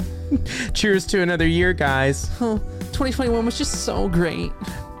 Cheers to another year, guys. Oh, 2021 was just so great.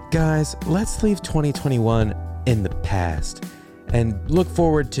 Guys, let's leave 2021 in the past and look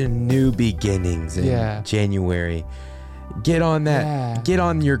forward to new beginnings in January. Get on that. Yeah. Get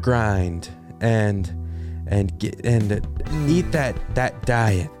on your grind and eat that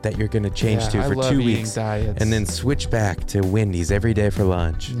diet that you're going to change to for 2 weeks, and then switch back to Wendy's every day for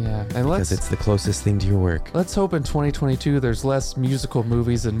lunch. Yeah, and because it's the closest thing to your work. Let's hope in 2022 there's less musical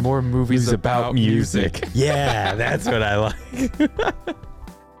movies and more movies about music. Yeah, that's what I like.